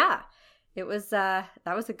 So yeah, it was that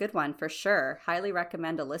was a good one for sure. Highly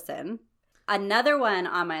recommend a listen. Another one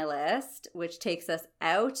on my list, which takes us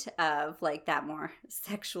out of like that more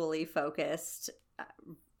sexually focused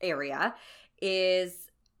area, is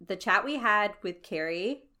the chat we had with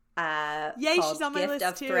Carrie. Yay, she's on my list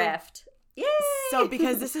of too. Thrift. Yay! So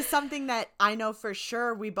because this is something that I know for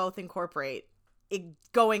sure we both incorporate.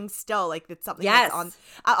 Going still, like it's something that's on.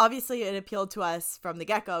 Obviously, it appealed to us from the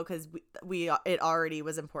get-go because it already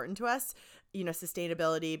was important to us. You know,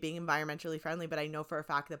 sustainability, being environmentally friendly. But I know for a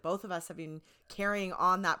fact that both of us have been carrying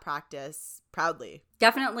on that practice proudly.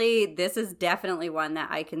 Definitely, this is definitely one that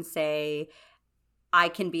I can say I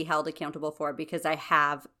can be held accountable for, because I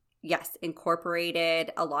have,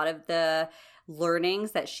 incorporated a lot of the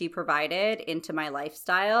learnings that she provided into my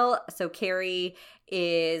lifestyle. So Carrie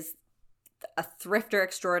is a thrifter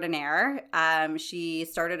extraordinaire. She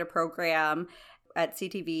started a program at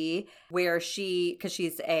CTV where because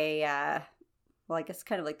she's a, I guess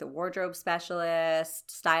kind of like the wardrobe specialist,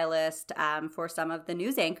 stylist for some of the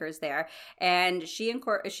news anchors there. And she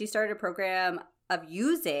started a program of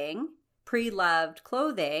using pre-loved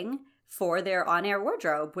clothing for their on-air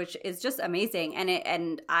wardrobe, which is just amazing.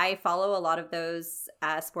 And I follow a lot of those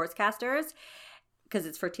sportscasters because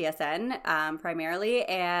it's for TSN primarily,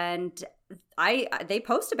 and they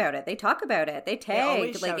post about it, they talk about it, they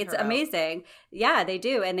tag, like it's amazing. Yeah, they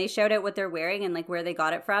do, and they shout out what they're wearing and like where they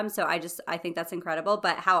got it from. So I think that's incredible.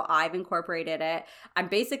 But how I've incorporated it, I'm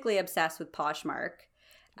basically obsessed with Poshmark,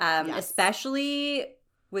 especially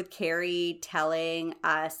with Carrie telling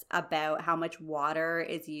us about how much water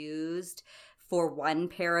is used for one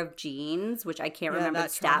pair of jeans, which I can't Yeah, remember the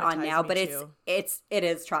that stat on now, traumatized but me it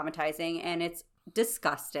is traumatizing, and it's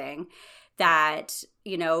disgusting that,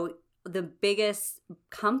 you know, the biggest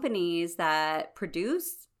companies that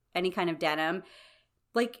produce any kind of denim,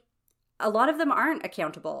 like, a lot of them aren't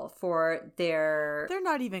accountable for their They're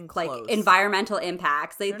not even close. like environmental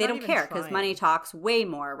impacts. They They're don't not care even because trying. money talks way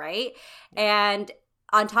more, right? And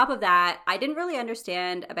on top of that, I didn't really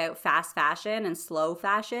understand about fast fashion and slow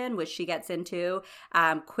fashion, which she gets into.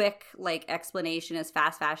 Quick like explanation is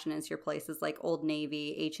fast fashion is your places like Old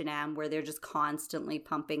Navy, H&M, where they're just constantly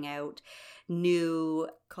pumping out new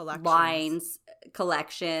collections,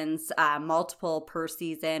 multiple per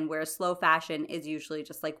season, whereas slow fashion is usually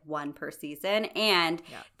just like one per season, and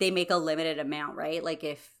they make a limited amount, right? Like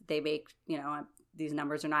if they make, you know, these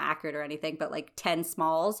numbers are not accurate or anything, but like 10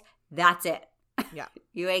 smalls, that's it. Yeah.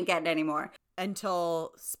 You ain't getting any more.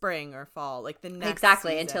 Until spring or fall, like the next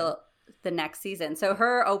Exactly, season. until the next season. So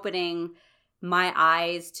her opening my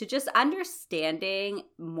eyes to just understanding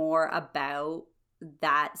more about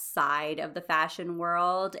that side of the fashion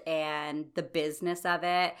world and the business of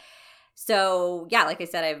it. So yeah, like I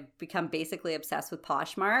said, I've become basically obsessed with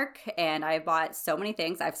Poshmark, and I bought so many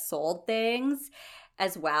things. I've sold things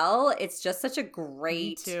as well. It's just such a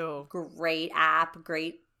great app,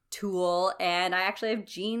 great tool, and I actually have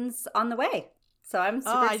jeans on the way. So I'm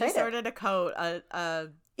super excited. I just ordered a coat, a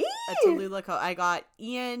Tallulah coat. I got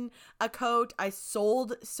Ian a coat. I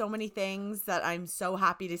sold so many things that I'm so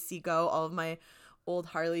happy to see go. All of my old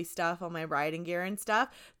Harley stuff, all my riding gear and stuff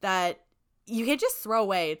that you can just throw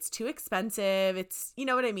away. It's too expensive. It's, you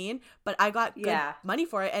know what I mean? But I got good money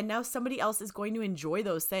for it, and now somebody else is going to enjoy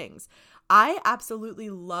those things. I absolutely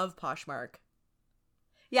love Poshmark.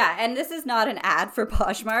 Yeah, and this is not an ad for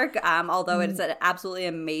Poshmark, although it's an absolutely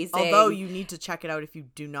amazing. Although you need to check it out if you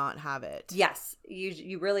do not have it. Yes,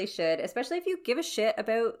 you really should, especially if you give a shit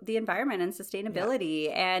about the environment and sustainability.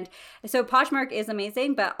 Yeah. And so Poshmark is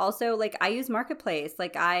amazing, but also like I use Marketplace.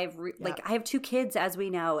 Like I have 2 kids, as we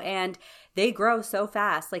know, and they grow so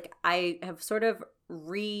fast. Like I have sort of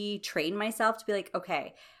retrained myself to be like,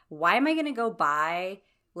 okay, why am I going to go buy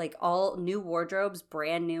like all new wardrobes,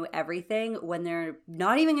 brand new everything, when they're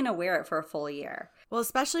not even going to wear it for a full year? Well,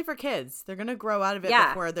 especially for kids. They're going to grow out of it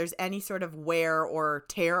before there's any sort of wear or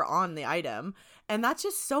tear on the item. And that's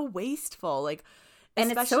just so wasteful. Like, and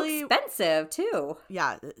it's so expensive too.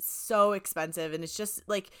 Yeah, it's so expensive. And it's just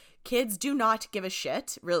like kids do not give a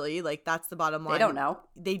shit, really. Like that's the bottom line. They don't know.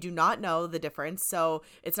 They do not know the difference. So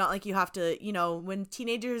it's not like you have to, you know, when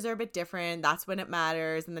teenagers are a bit different, that's when it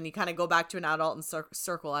matters. And then you kind of go back to an adult and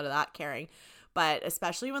circle out of that caring. But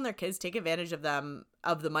especially when their kids, take advantage of them,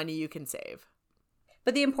 of the money you can save.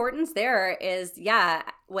 But the importance there is,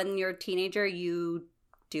 when you're a teenager, you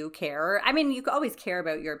do care. I mean, you always care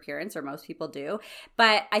about your appearance, or most people do.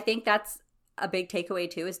 But I think that's a big takeaway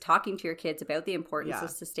too, is talking to your kids about the importance of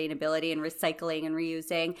sustainability and recycling and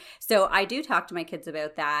reusing. So I do talk to my kids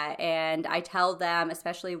about that, and I tell them,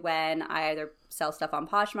 especially when I either sell stuff on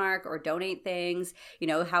Poshmark or donate things, you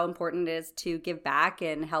know, how important it is to give back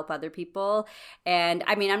and help other people. And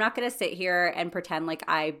I mean, I'm not going to sit here and pretend like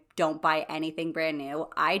I don't buy anything brand new.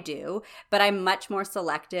 I do, but I'm much more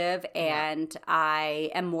selective, and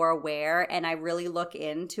I am more aware, and I really look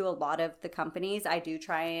into a lot of the companies. I do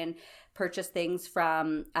try and purchase things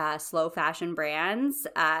from slow fashion brands,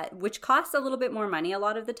 which costs a little bit more money a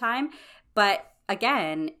lot of the time. But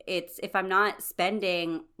again, it's if I'm not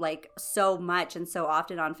spending like so much and so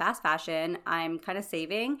often on fast fashion, I'm kind of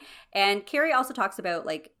saving. And Carrie also talks about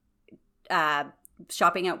like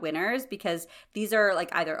shopping at Winners, because these are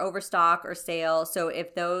like either overstock or sale. So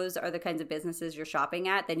if those are the kinds of businesses you're shopping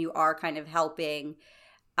at, then you are kind of helping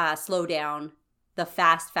slow down the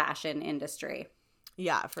fast fashion industry.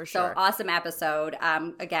 Yeah, for sure. So awesome episode.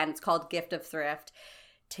 Again, it's called Gift of Thrift.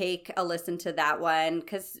 Take a listen to that one,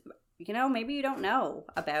 because, you know, maybe you don't know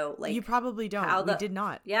about like. You probably don't. We did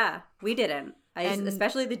not. Yeah, we didn't.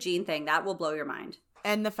 Especially the jean thing. That will blow your mind.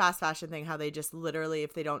 And the fast fashion thing, how they just literally,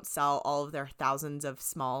 if they don't sell all of their thousands of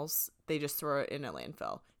smalls, they just throw it in a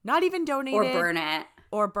landfill. Not even donate or burn it.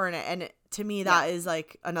 Or burn it. And to me, that is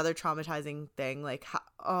like another traumatizing thing. Like,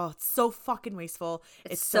 it's so fucking wasteful.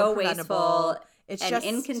 It's so wasteful. It's and just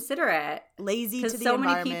inconsiderate, lazy to the so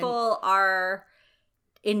environment. Many people are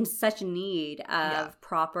in such need of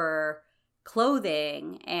proper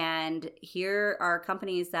clothing, and here are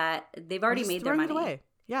companies that they've already made their money.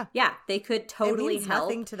 Yeah, they could totally it means help.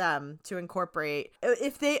 nothing to them to incorporate.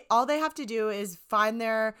 If all they have to do is find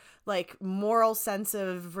their like moral sense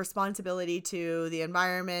of responsibility to the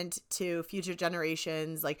environment, to future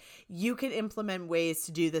generations, like you can implement ways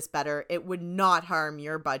to do this better. It would not harm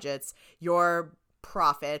your budgets, your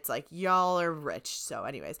profits. Like y'all are rich. So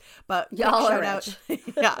anyways, but y'all are rich.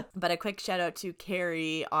 Yeah, but a quick shout out to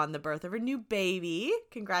Carrie on the birth of her new baby.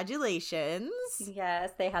 Congratulations.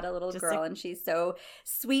 Yes, they had a little girl and she's so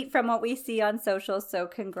sweet from what we see on social. So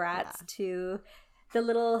congrats to the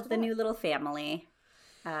new little family.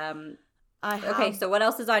 Okay, so what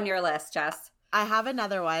else is on your list, Jess? I have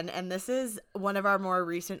another one, and this is one of our more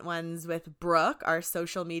recent ones with Brooke, our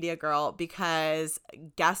social media girl, because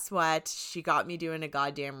guess what? She got me doing a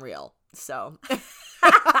goddamn reel. So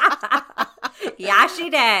yeah, she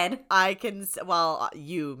did.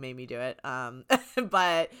 You made me do it.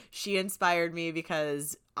 But she inspired me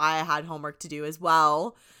because I had homework to do as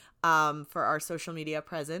well, for our social media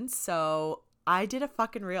presence. So I did a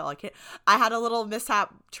fucking reel. I had a little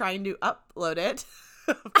mishap trying to upload it.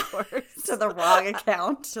 Of course. To the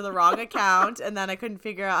wrong account. And then I couldn't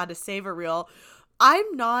figure out how to save a reel.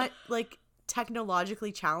 I'm not like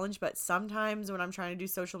technologically challenged, but sometimes when I'm trying to do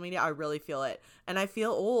social media, I really feel it. And I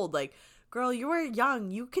feel old. Like, girl, you are young.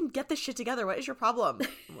 You can get this shit together. What is your problem?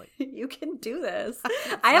 I'm like, you can do this.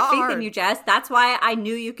 I have faith in you, Jess. That's why I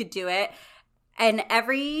knew you could do it. And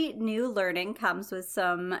every new learning comes with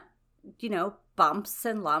some, bumps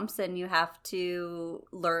and lumps, and you have to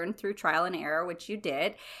learn through trial and error, which you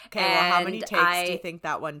did. Okay, well, how many takes do you think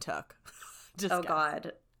that one took?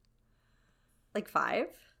 God. Like 5?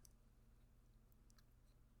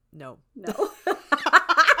 No.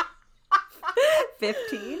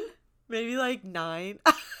 15? Maybe like 9.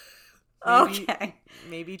 Okay.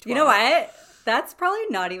 Maybe 12. You know what? That's probably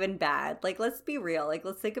not even bad. Like, let's be real. Like,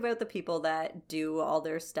 let's think about the people that do all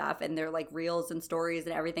their stuff and their, like, reels and stories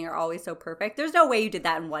and everything are always so perfect. There's no way you did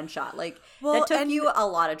that in one shot. Like, that took you a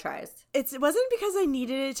lot of tries. It wasn't because I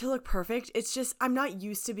needed it to look perfect. It's just I'm not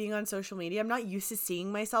used to being on social media. I'm not used to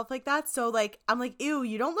seeing myself like that. So, like, I'm like, ew,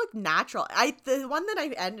 you don't look natural. The one that I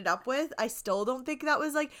ended up with, I still don't think that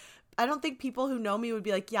was, like, I don't think people who know me would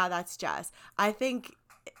be like, yeah, that's Jess. I think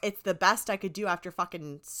it's the best I could do after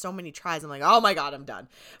fucking so many tries. I'm like, oh my God, I'm done.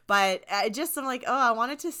 But I'm like, oh, I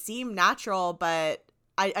want it to seem natural, but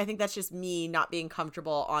I think that's just me not being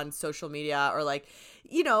comfortable on social media, or like,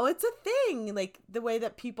 it's a thing, like the way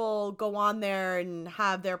that people go on there and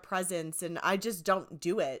have their presence, and I just don't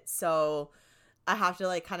do it. So I have to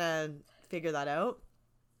like kind of figure that out.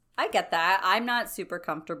 I get that. I'm not super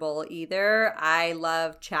comfortable either. I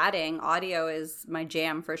love chatting. Audio is my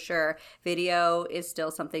jam for sure. Video is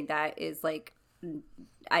still something that is like,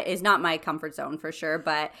 is not my comfort zone for sure.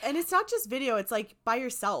 And it's not just video. It's like by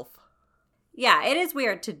yourself. Yeah, it is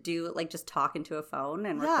weird to do like just talk into a phone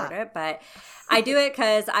and record it. But I do it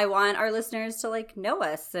because I want our listeners to like know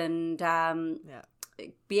us and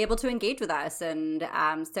be able to engage with us. And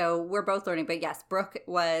so we're both learning. But yes, Brooke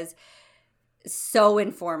was so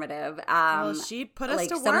informative. She put us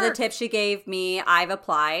to work. Some of the tips she gave me, I've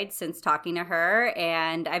applied since talking to her,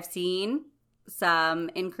 and I've seen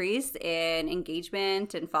some increase in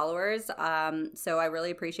engagement and followers. So I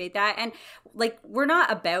really appreciate that. And like, we're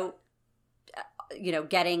not about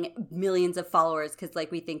getting millions of followers because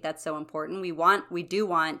like we think that's so important. We do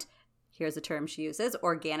want, here's a term she uses,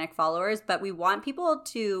 organic followers, but we want people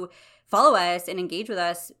to follow us and engage with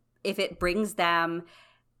us if it brings them,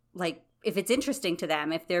 like, if it's interesting to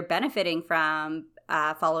them, if they're benefiting from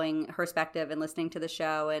following Herspective and listening to the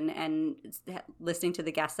show and listening to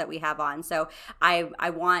the guests that we have on. So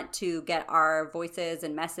I want to get our voices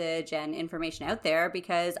and message and information out there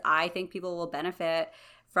because I think people will benefit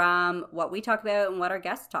from what we talk about and what our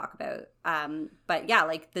guests talk about. But yeah,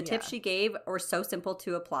 like the tips she gave were so simple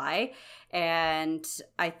to apply. And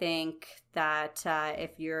I think that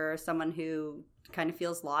if you're someone who kind of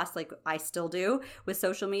feels lost, like I still do with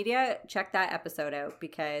social media, check that episode out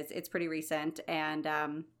because it's pretty recent,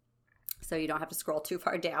 and so you don't have to scroll too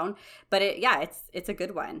far down. But it's a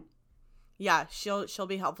good one. Yeah, she'll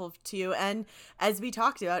be helpful to you. And as we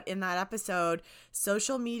talked about in that episode,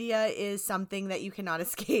 social media is something that you cannot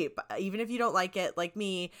escape. Even if you don't like it, like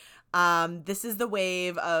me, this is the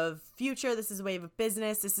wave of future. This is a wave of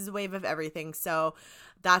business. This is a wave of everything. So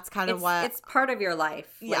that's kind of what... It's part of your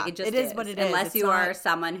life. Yeah, like it is what it is. Unless you are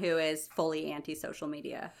someone who is fully anti-social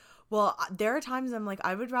media. Well, there are times I'm like,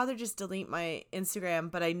 I would rather just delete my Instagram,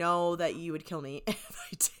 but I know that you would kill me if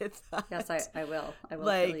I did that. Yes, I will. I will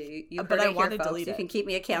like, kill you. You but I want to folks. delete it. You can keep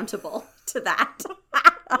me accountable to that.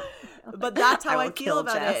 But that's how I will feel kill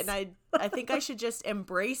about Jess. it. And I think I should just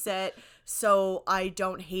embrace it so I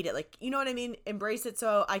don't hate it. Like, you know what I mean? Embrace it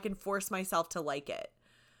so I can force myself to like it.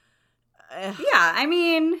 Yeah, I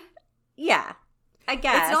mean, yeah. I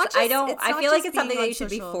guess. not just- I it's don't not I feel like just it's something being that on you should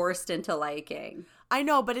be social- forced into liking. I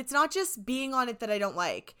know, but it's not just being on it that I don't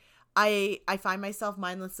like. I find myself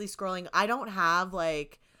mindlessly scrolling. I don't have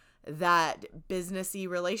like that businessy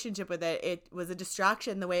relationship with it. It was a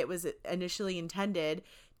distraction the way it was initially intended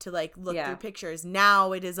to like look through pictures.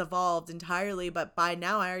 Now it is evolved entirely, but by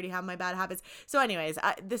now I already have my bad habits. So anyways,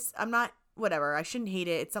 I'm not whatever. I shouldn't hate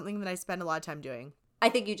it. It's something that I spend a lot of time doing. I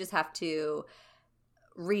think you just have to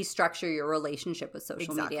restructure your relationship with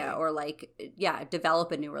social media, or like,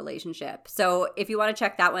 develop a new relationship. So if you want to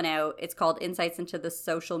check that one out, it's called Insights into the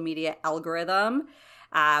Social Media Algorithm,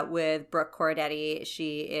 with Brooke Cordetti.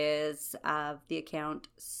 She is the account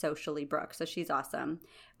Socially Brooke, so she's awesome.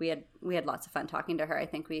 We had lots of fun talking to her. I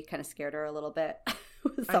think we kind of scared her a little bit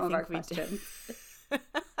with some of our questions.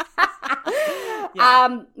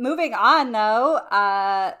 Moving on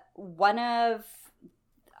though, one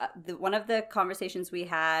of the conversations we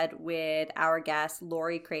had with our guest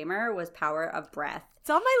Lori Kramer was Power of Breath. It's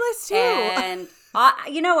on my list too. And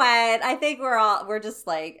you know what? I think we're just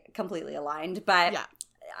like completely aligned. But yeah.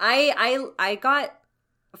 I got,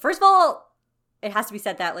 first of all, it has to be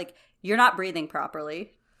said that like you're not breathing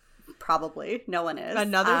properly. Probably no one is.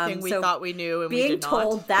 Another thing we thought we knew, and we did not. Being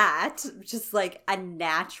told that, just like a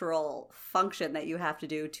natural function that you have to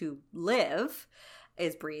do to live,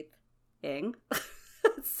 is breathing.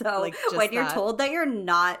 So like when you're told that you're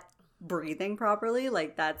not breathing properly,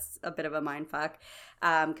 like that's a bit of a mind fuck,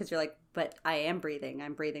 because you're like, but I am breathing.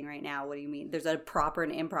 I'm breathing right now. What do you mean? There's a proper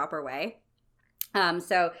and improper way.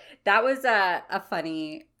 So that was a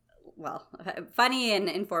funny and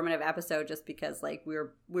informative episode, just because like we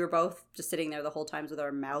were both just sitting there the whole time with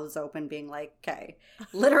our mouths open being like, okay,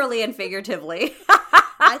 literally and figuratively.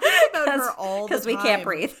 I think about her all the time because we can't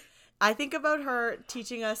breathe. I think about her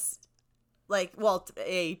teaching us, like, well,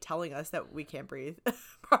 telling us that we can't breathe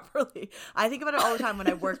properly. I think about it all the time when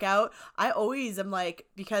I work out. I always am like,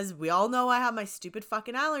 because we all know I have my stupid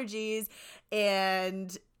fucking allergies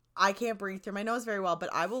and I can't breathe through my nose very well, but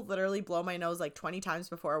I will literally blow my nose like 20 times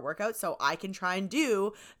before a workout so I can try and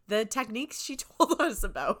do the techniques she told us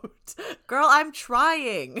about. Girl, I'm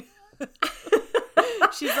trying.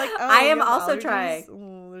 She's like, oh, I am also allergies?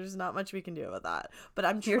 Trying. There's not much we can do about that, but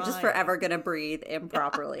I'm trying. You're just forever gonna breathe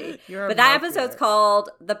improperly. But that episode's called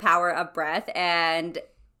The Power of Breath, and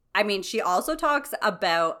I mean, she also talks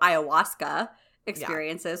about ayahuasca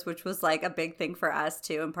experiences, which was like a big thing for us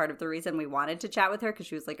too, and part of the reason we wanted to chat with her, because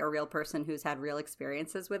she was like a real person who's had real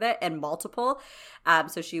experiences with it, and multiple.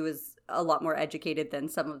 So she was a lot more educated than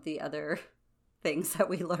some of the other things that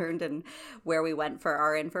we learned and where we went for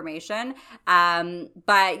our information.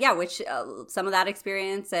 But yeah, which some of that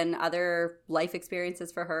experience and other life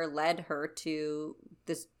experiences for her led her to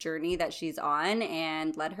this journey that she's on,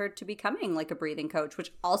 and led her to becoming like a breathing coach,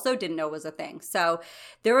 which also didn't know was a thing. So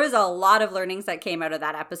there was a lot of learnings that came out of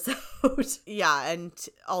that episode. Yeah, and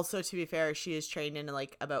also to be fair, she is trained in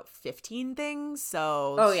like about 15 things.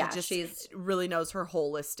 So she really knows her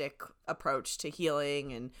holistic approach to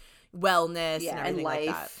healing and wellness and everything like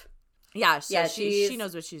that. Yeah, so she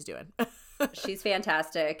knows what she's doing. She's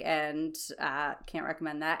fantastic, and can't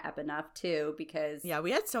recommend that ep enough too, because we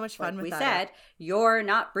had so much fun with that. We said you're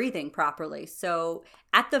not breathing properly, so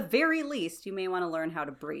at the very least you may want to learn how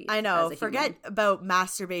to breathe. I know. Forget about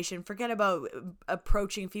masturbation, forget about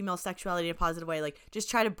approaching female sexuality in a positive way. Like, just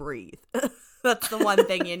try to breathe. That's the one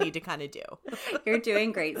thing you need to kind of do. You're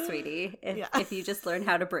doing great, sweetie, if you just learn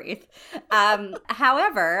how to breathe.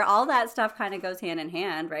 However, all that stuff kind of goes hand in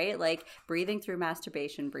hand, right? Like breathing through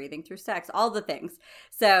masturbation, breathing through sex, all the things.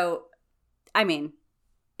 So, I mean,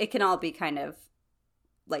 it can all be kind of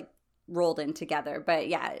like rolled in together. But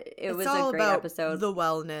yeah, it was a great episode. The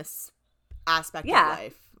wellness aspect of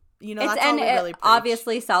life. You know, that's all we really preach.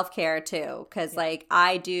 Obviously self-care too, because like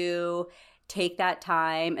I do take that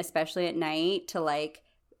time, especially at night, to like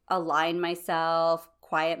align myself,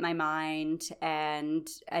 quiet my mind, and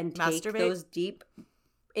take those deep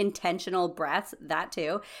intentional breaths, that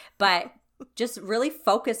too, but just really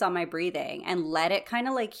focus on my breathing and let it kind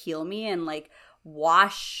of like heal me and like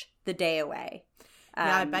wash the day away.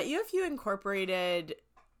 I bet you if you incorporated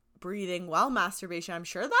breathing while masturbation, I'm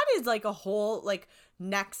sure that is like a whole like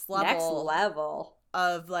next level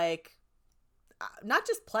of like not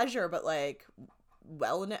just pleasure, but like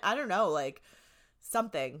wellness. I don't know, like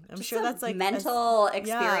something. I'm Just sure a that's like mental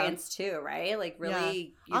experience too, right? Like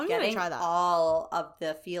really I'm you're gonna getting try that. all of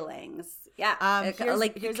the feelings. Yeah. Like you're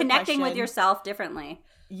Here's a connecting with question. yourself differently.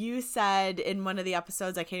 You said in one of the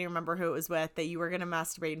episodes, I can't even remember who it was with, that you were going to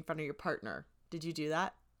masturbate in front of your partner. Did you do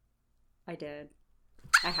that? I did.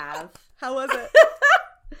 I have. How was it?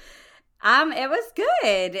 It was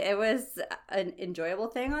good. It was an enjoyable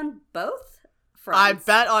thing on both fronts.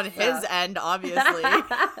 I bet on his end, obviously.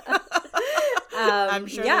 I'm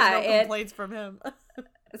sure there's no complaints from him.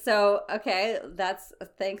 So, okay,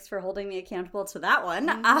 thanks for holding me accountable to that one.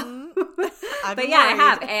 Mm-hmm. But yeah, I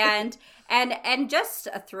have. And just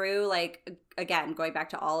through, like, again, going back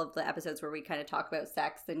to all of the episodes where we kind of talk about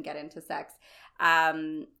sex and get into sex,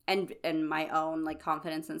 and my own, like,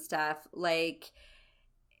 confidence and stuff, like,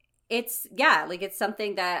 it's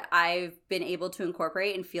something that I've been able to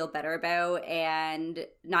incorporate and feel better about. And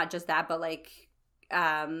not just that, but, like,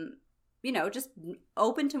 just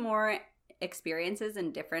open to more experiences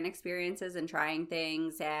and different experiences and trying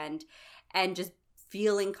things and just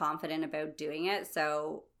feeling confident about doing it.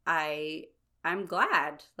 So I'm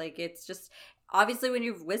glad. Like, it's just obviously when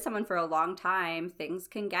you're with someone for a long time, things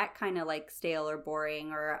can get kind of like stale or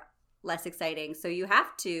boring or less exciting. So you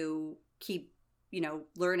have to keep,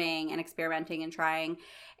 learning and experimenting and trying.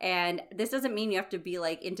 And this doesn't mean you have to be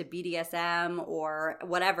like into BDSM or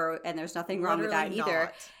whatever. And there's nothing wrong with that either.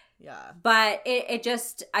 Not. Yeah. But it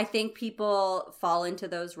just, I think people fall into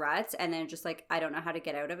those ruts and then just like, I don't know how to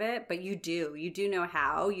get out of it. But you do know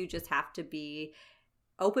how. You just have to be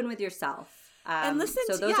open with yourself. And listen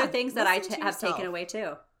so those are things that I have taken away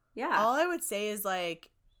too. Yeah. All I would say is like,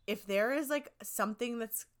 if there is like something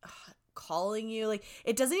that's calling you, like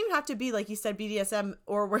it doesn't even have to be like you said BDSM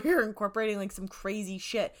or where you're incorporating like some crazy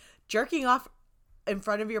shit. Jerking off in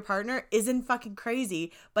front of your partner isn't fucking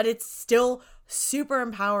crazy, but it's still super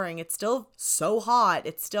empowering. It's still so hot.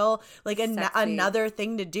 It's still like another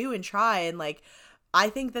thing to do and try. And like, I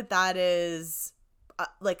think that is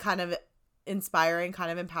like kind of inspiring,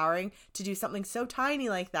 kind of empowering to do something so tiny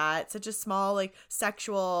like that, such a small like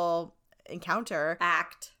sexual encounter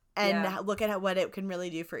act, and look at what it can really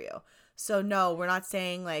do for you. So no, we're not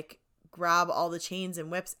saying like grab all the chains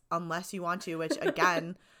and whips unless you want to, which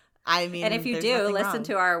again, I mean, and if you do, listen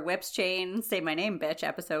to our Whips Chain Say My Name Bitch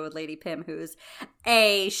episode with Lady Pim, who's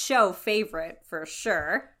a show favorite for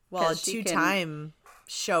sure. Well, a two-time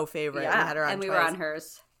show favorite. Yeah, we had her on and we twice. were on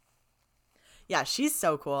hers. Yeah, she's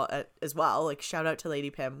so cool as well. Like, shout out to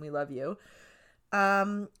Lady Pim. We love you.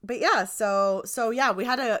 But yeah, so yeah, we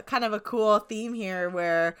had a kind of a cool theme here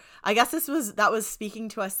where I guess that was speaking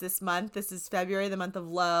to us this month. This is February, the month of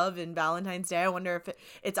love and Valentine's Day. I wonder if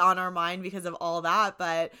it's on our mind because of all that,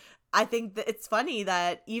 but I think that it's funny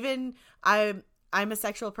that even I'm a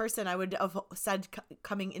sexual person. I would have said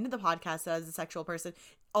coming into the podcast that I was a sexual person.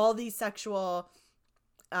 All these sexual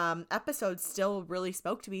episodes still really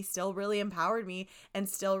spoke to me, still really empowered me, and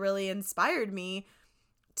still really inspired me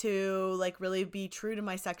to like really be true to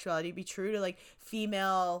my sexuality, be true to like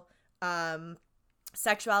female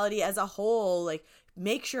sexuality as a whole. Like,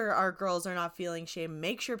 make sure our girls are not feeling shame,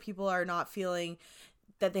 make sure people are not feeling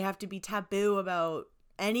that they have to be taboo about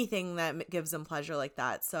anything that gives them pleasure like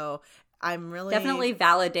that. So I'm really definitely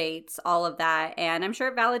validates all of that, and I'm sure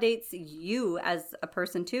it validates you as a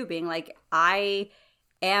person too, being like, I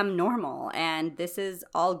am normal and this is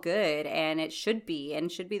all good and it should be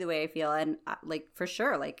the way I feel. And like, for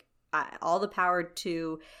sure, like all the power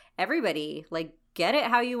to everybody. Like, get it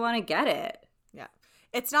how you want to get it. Yeah,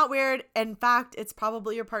 it's not weird. In fact, it's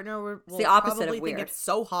probably your partner will the opposite probably of weird. think it's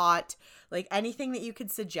so hot. Like, anything that you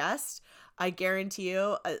could suggest, I guarantee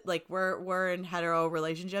you, like we're in hetero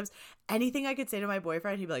relationships. Anything I could say to my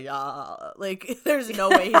boyfriend, he'd be like, yeah. Like, there's no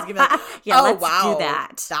way he's gonna be like, yeah, oh, let's wow, do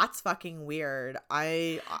that. That's fucking weird.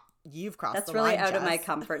 You've crossed That's the really line, out Jess. of my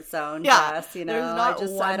comfort zone, Yeah, Jess.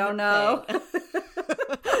 I don't know.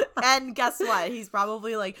 And guess what? He's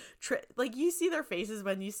probably like, like, you see their faces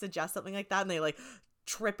when you suggest something like that, and they like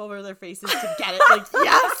trip over their faces to get it. Like,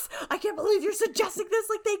 yes, I can't believe you're suggesting this.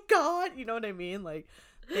 Like, they got, you know what I mean? Like,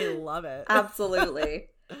 they love it. Absolutely.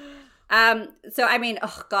 So I mean,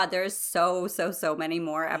 oh God, there's so many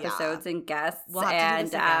more episodes and guests, we'll have to do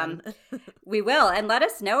this again. We will. And let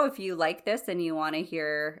us know if you like this and you want to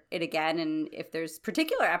hear it again, and if there's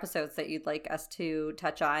particular episodes that you'd like us to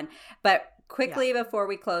touch on. But quickly, before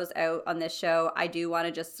we close out on this show, I do want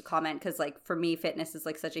to just comment, because like for me, fitness is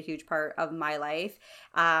like such a huge part of my life.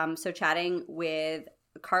 So chatting with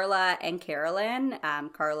Carla and Carolyn,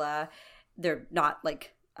 Carla, they're not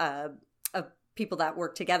like people that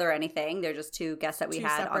work together or anything. They're just two guests that we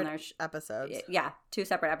had on their episodes. Yeah, two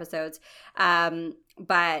separate episodes.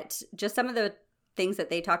 But just some of the things that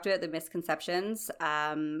they talked about, the misconceptions.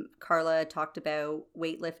 Carla talked about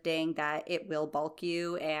weightlifting, that it will bulk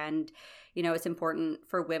you, and it's important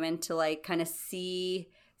for women to like kind of see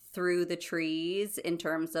through the trees in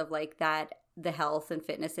terms of like that, the health and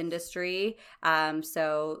fitness industry.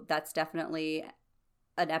 So that's definitely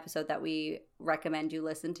an episode that we recommend you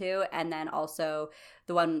listen to. And then also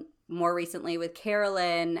the one more recently with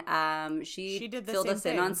Carolyn, she did filled us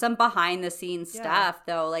in on some behind the scenes stuff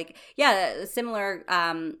though. Like, similar,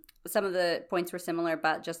 some of the points were similar,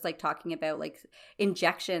 but just like talking about like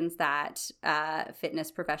injections that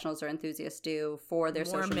fitness professionals or enthusiasts do for their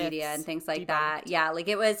social media and things like that. Yeah, like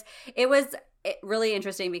it was really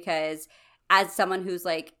interesting because as someone who's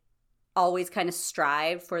like always kind of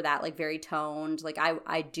strive for that like very toned, like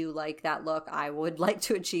I do like that look, I would like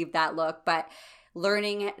to achieve that look, but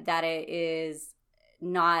learning that it is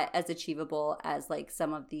not as achievable as like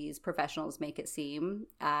some of these professionals make it seem,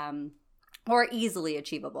 or easily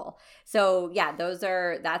achievable. So yeah,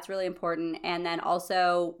 that's really important. And then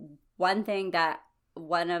also one thing that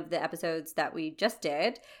one of the episodes that we just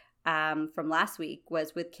did from last week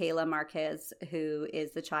was with Kayla Marquez, who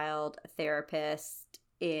is the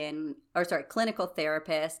clinical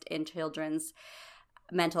therapist in children's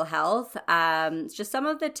mental health. Just some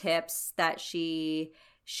of the tips that she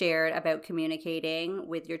shared about communicating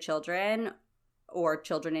with your children or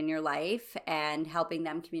children in your life and helping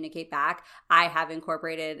them communicate back. I've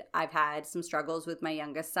had some struggles with my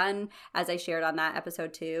youngest son, as I shared on that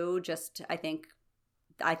episode too. Just, I think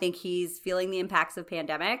he's feeling the impacts of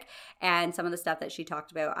pandemic, and some of the stuff that she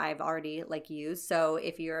talked about I've already like used. So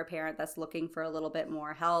if you're a parent that's looking for a little bit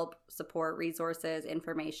more help, support, resources,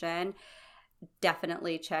 information,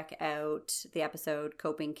 definitely check out the episode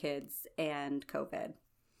Coping Kids and COVID.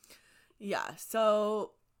 Yeah.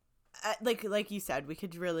 So like you said, we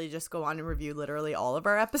could really just go on and review literally all of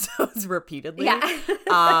our episodes repeatedly.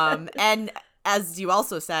 Yeah. And as you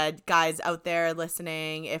also said, guys out there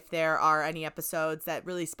listening, if there are any episodes that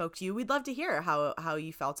really spoke to you, we'd love to hear how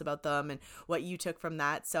you felt about them and what you took from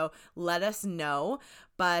that. So let us know.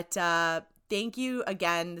 But thank you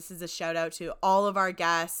again. This is a shout out to all of our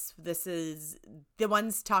guests. This is the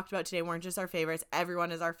ones talked about today weren't just our favorites.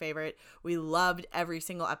 Everyone is our favorite. We loved every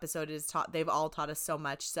single episode. They've all taught us so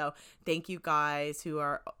much. So thank you guys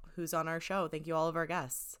who's on our show. Thank you all of our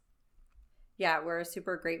guests. Yeah, we're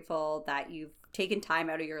super grateful that you've taken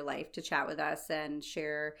time out of your life to chat with us and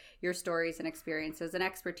share your stories and experiences and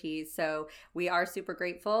expertise. So we are super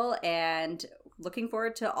grateful and looking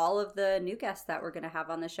forward to all of the new guests that we're going to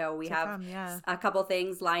have on the show. We have a couple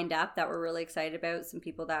things lined up that we're really excited about, some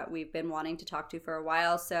people that we've been wanting to talk to for a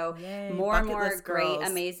while. So more and more great,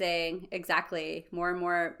 amazing, more and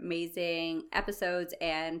more amazing episodes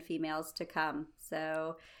and females to come.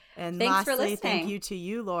 So and thanks lastly, for listening. Thank you to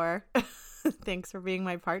you, Laura. Thanks for being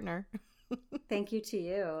my partner. Thank you to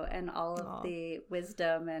you and all of the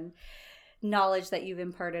wisdom and knowledge that you've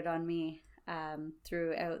imparted on me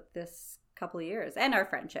throughout this couple of years and our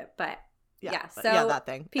friendship. But so that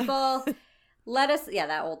thing. People, let us,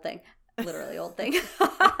 that old thing, literally old thing.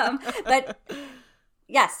 But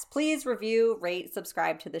yes, please review, rate,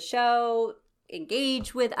 subscribe to the show,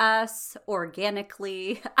 engage with us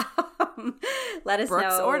organically. Let us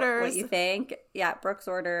Brooks know orders. What you think. Yeah, Brooks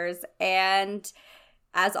orders. And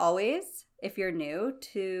as always, if you're new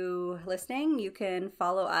to listening, you can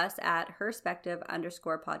follow us at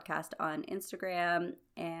herspective_podcast on Instagram.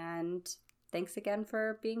 And thanks again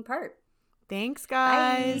for being part. Thanks,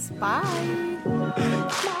 guys. Bye.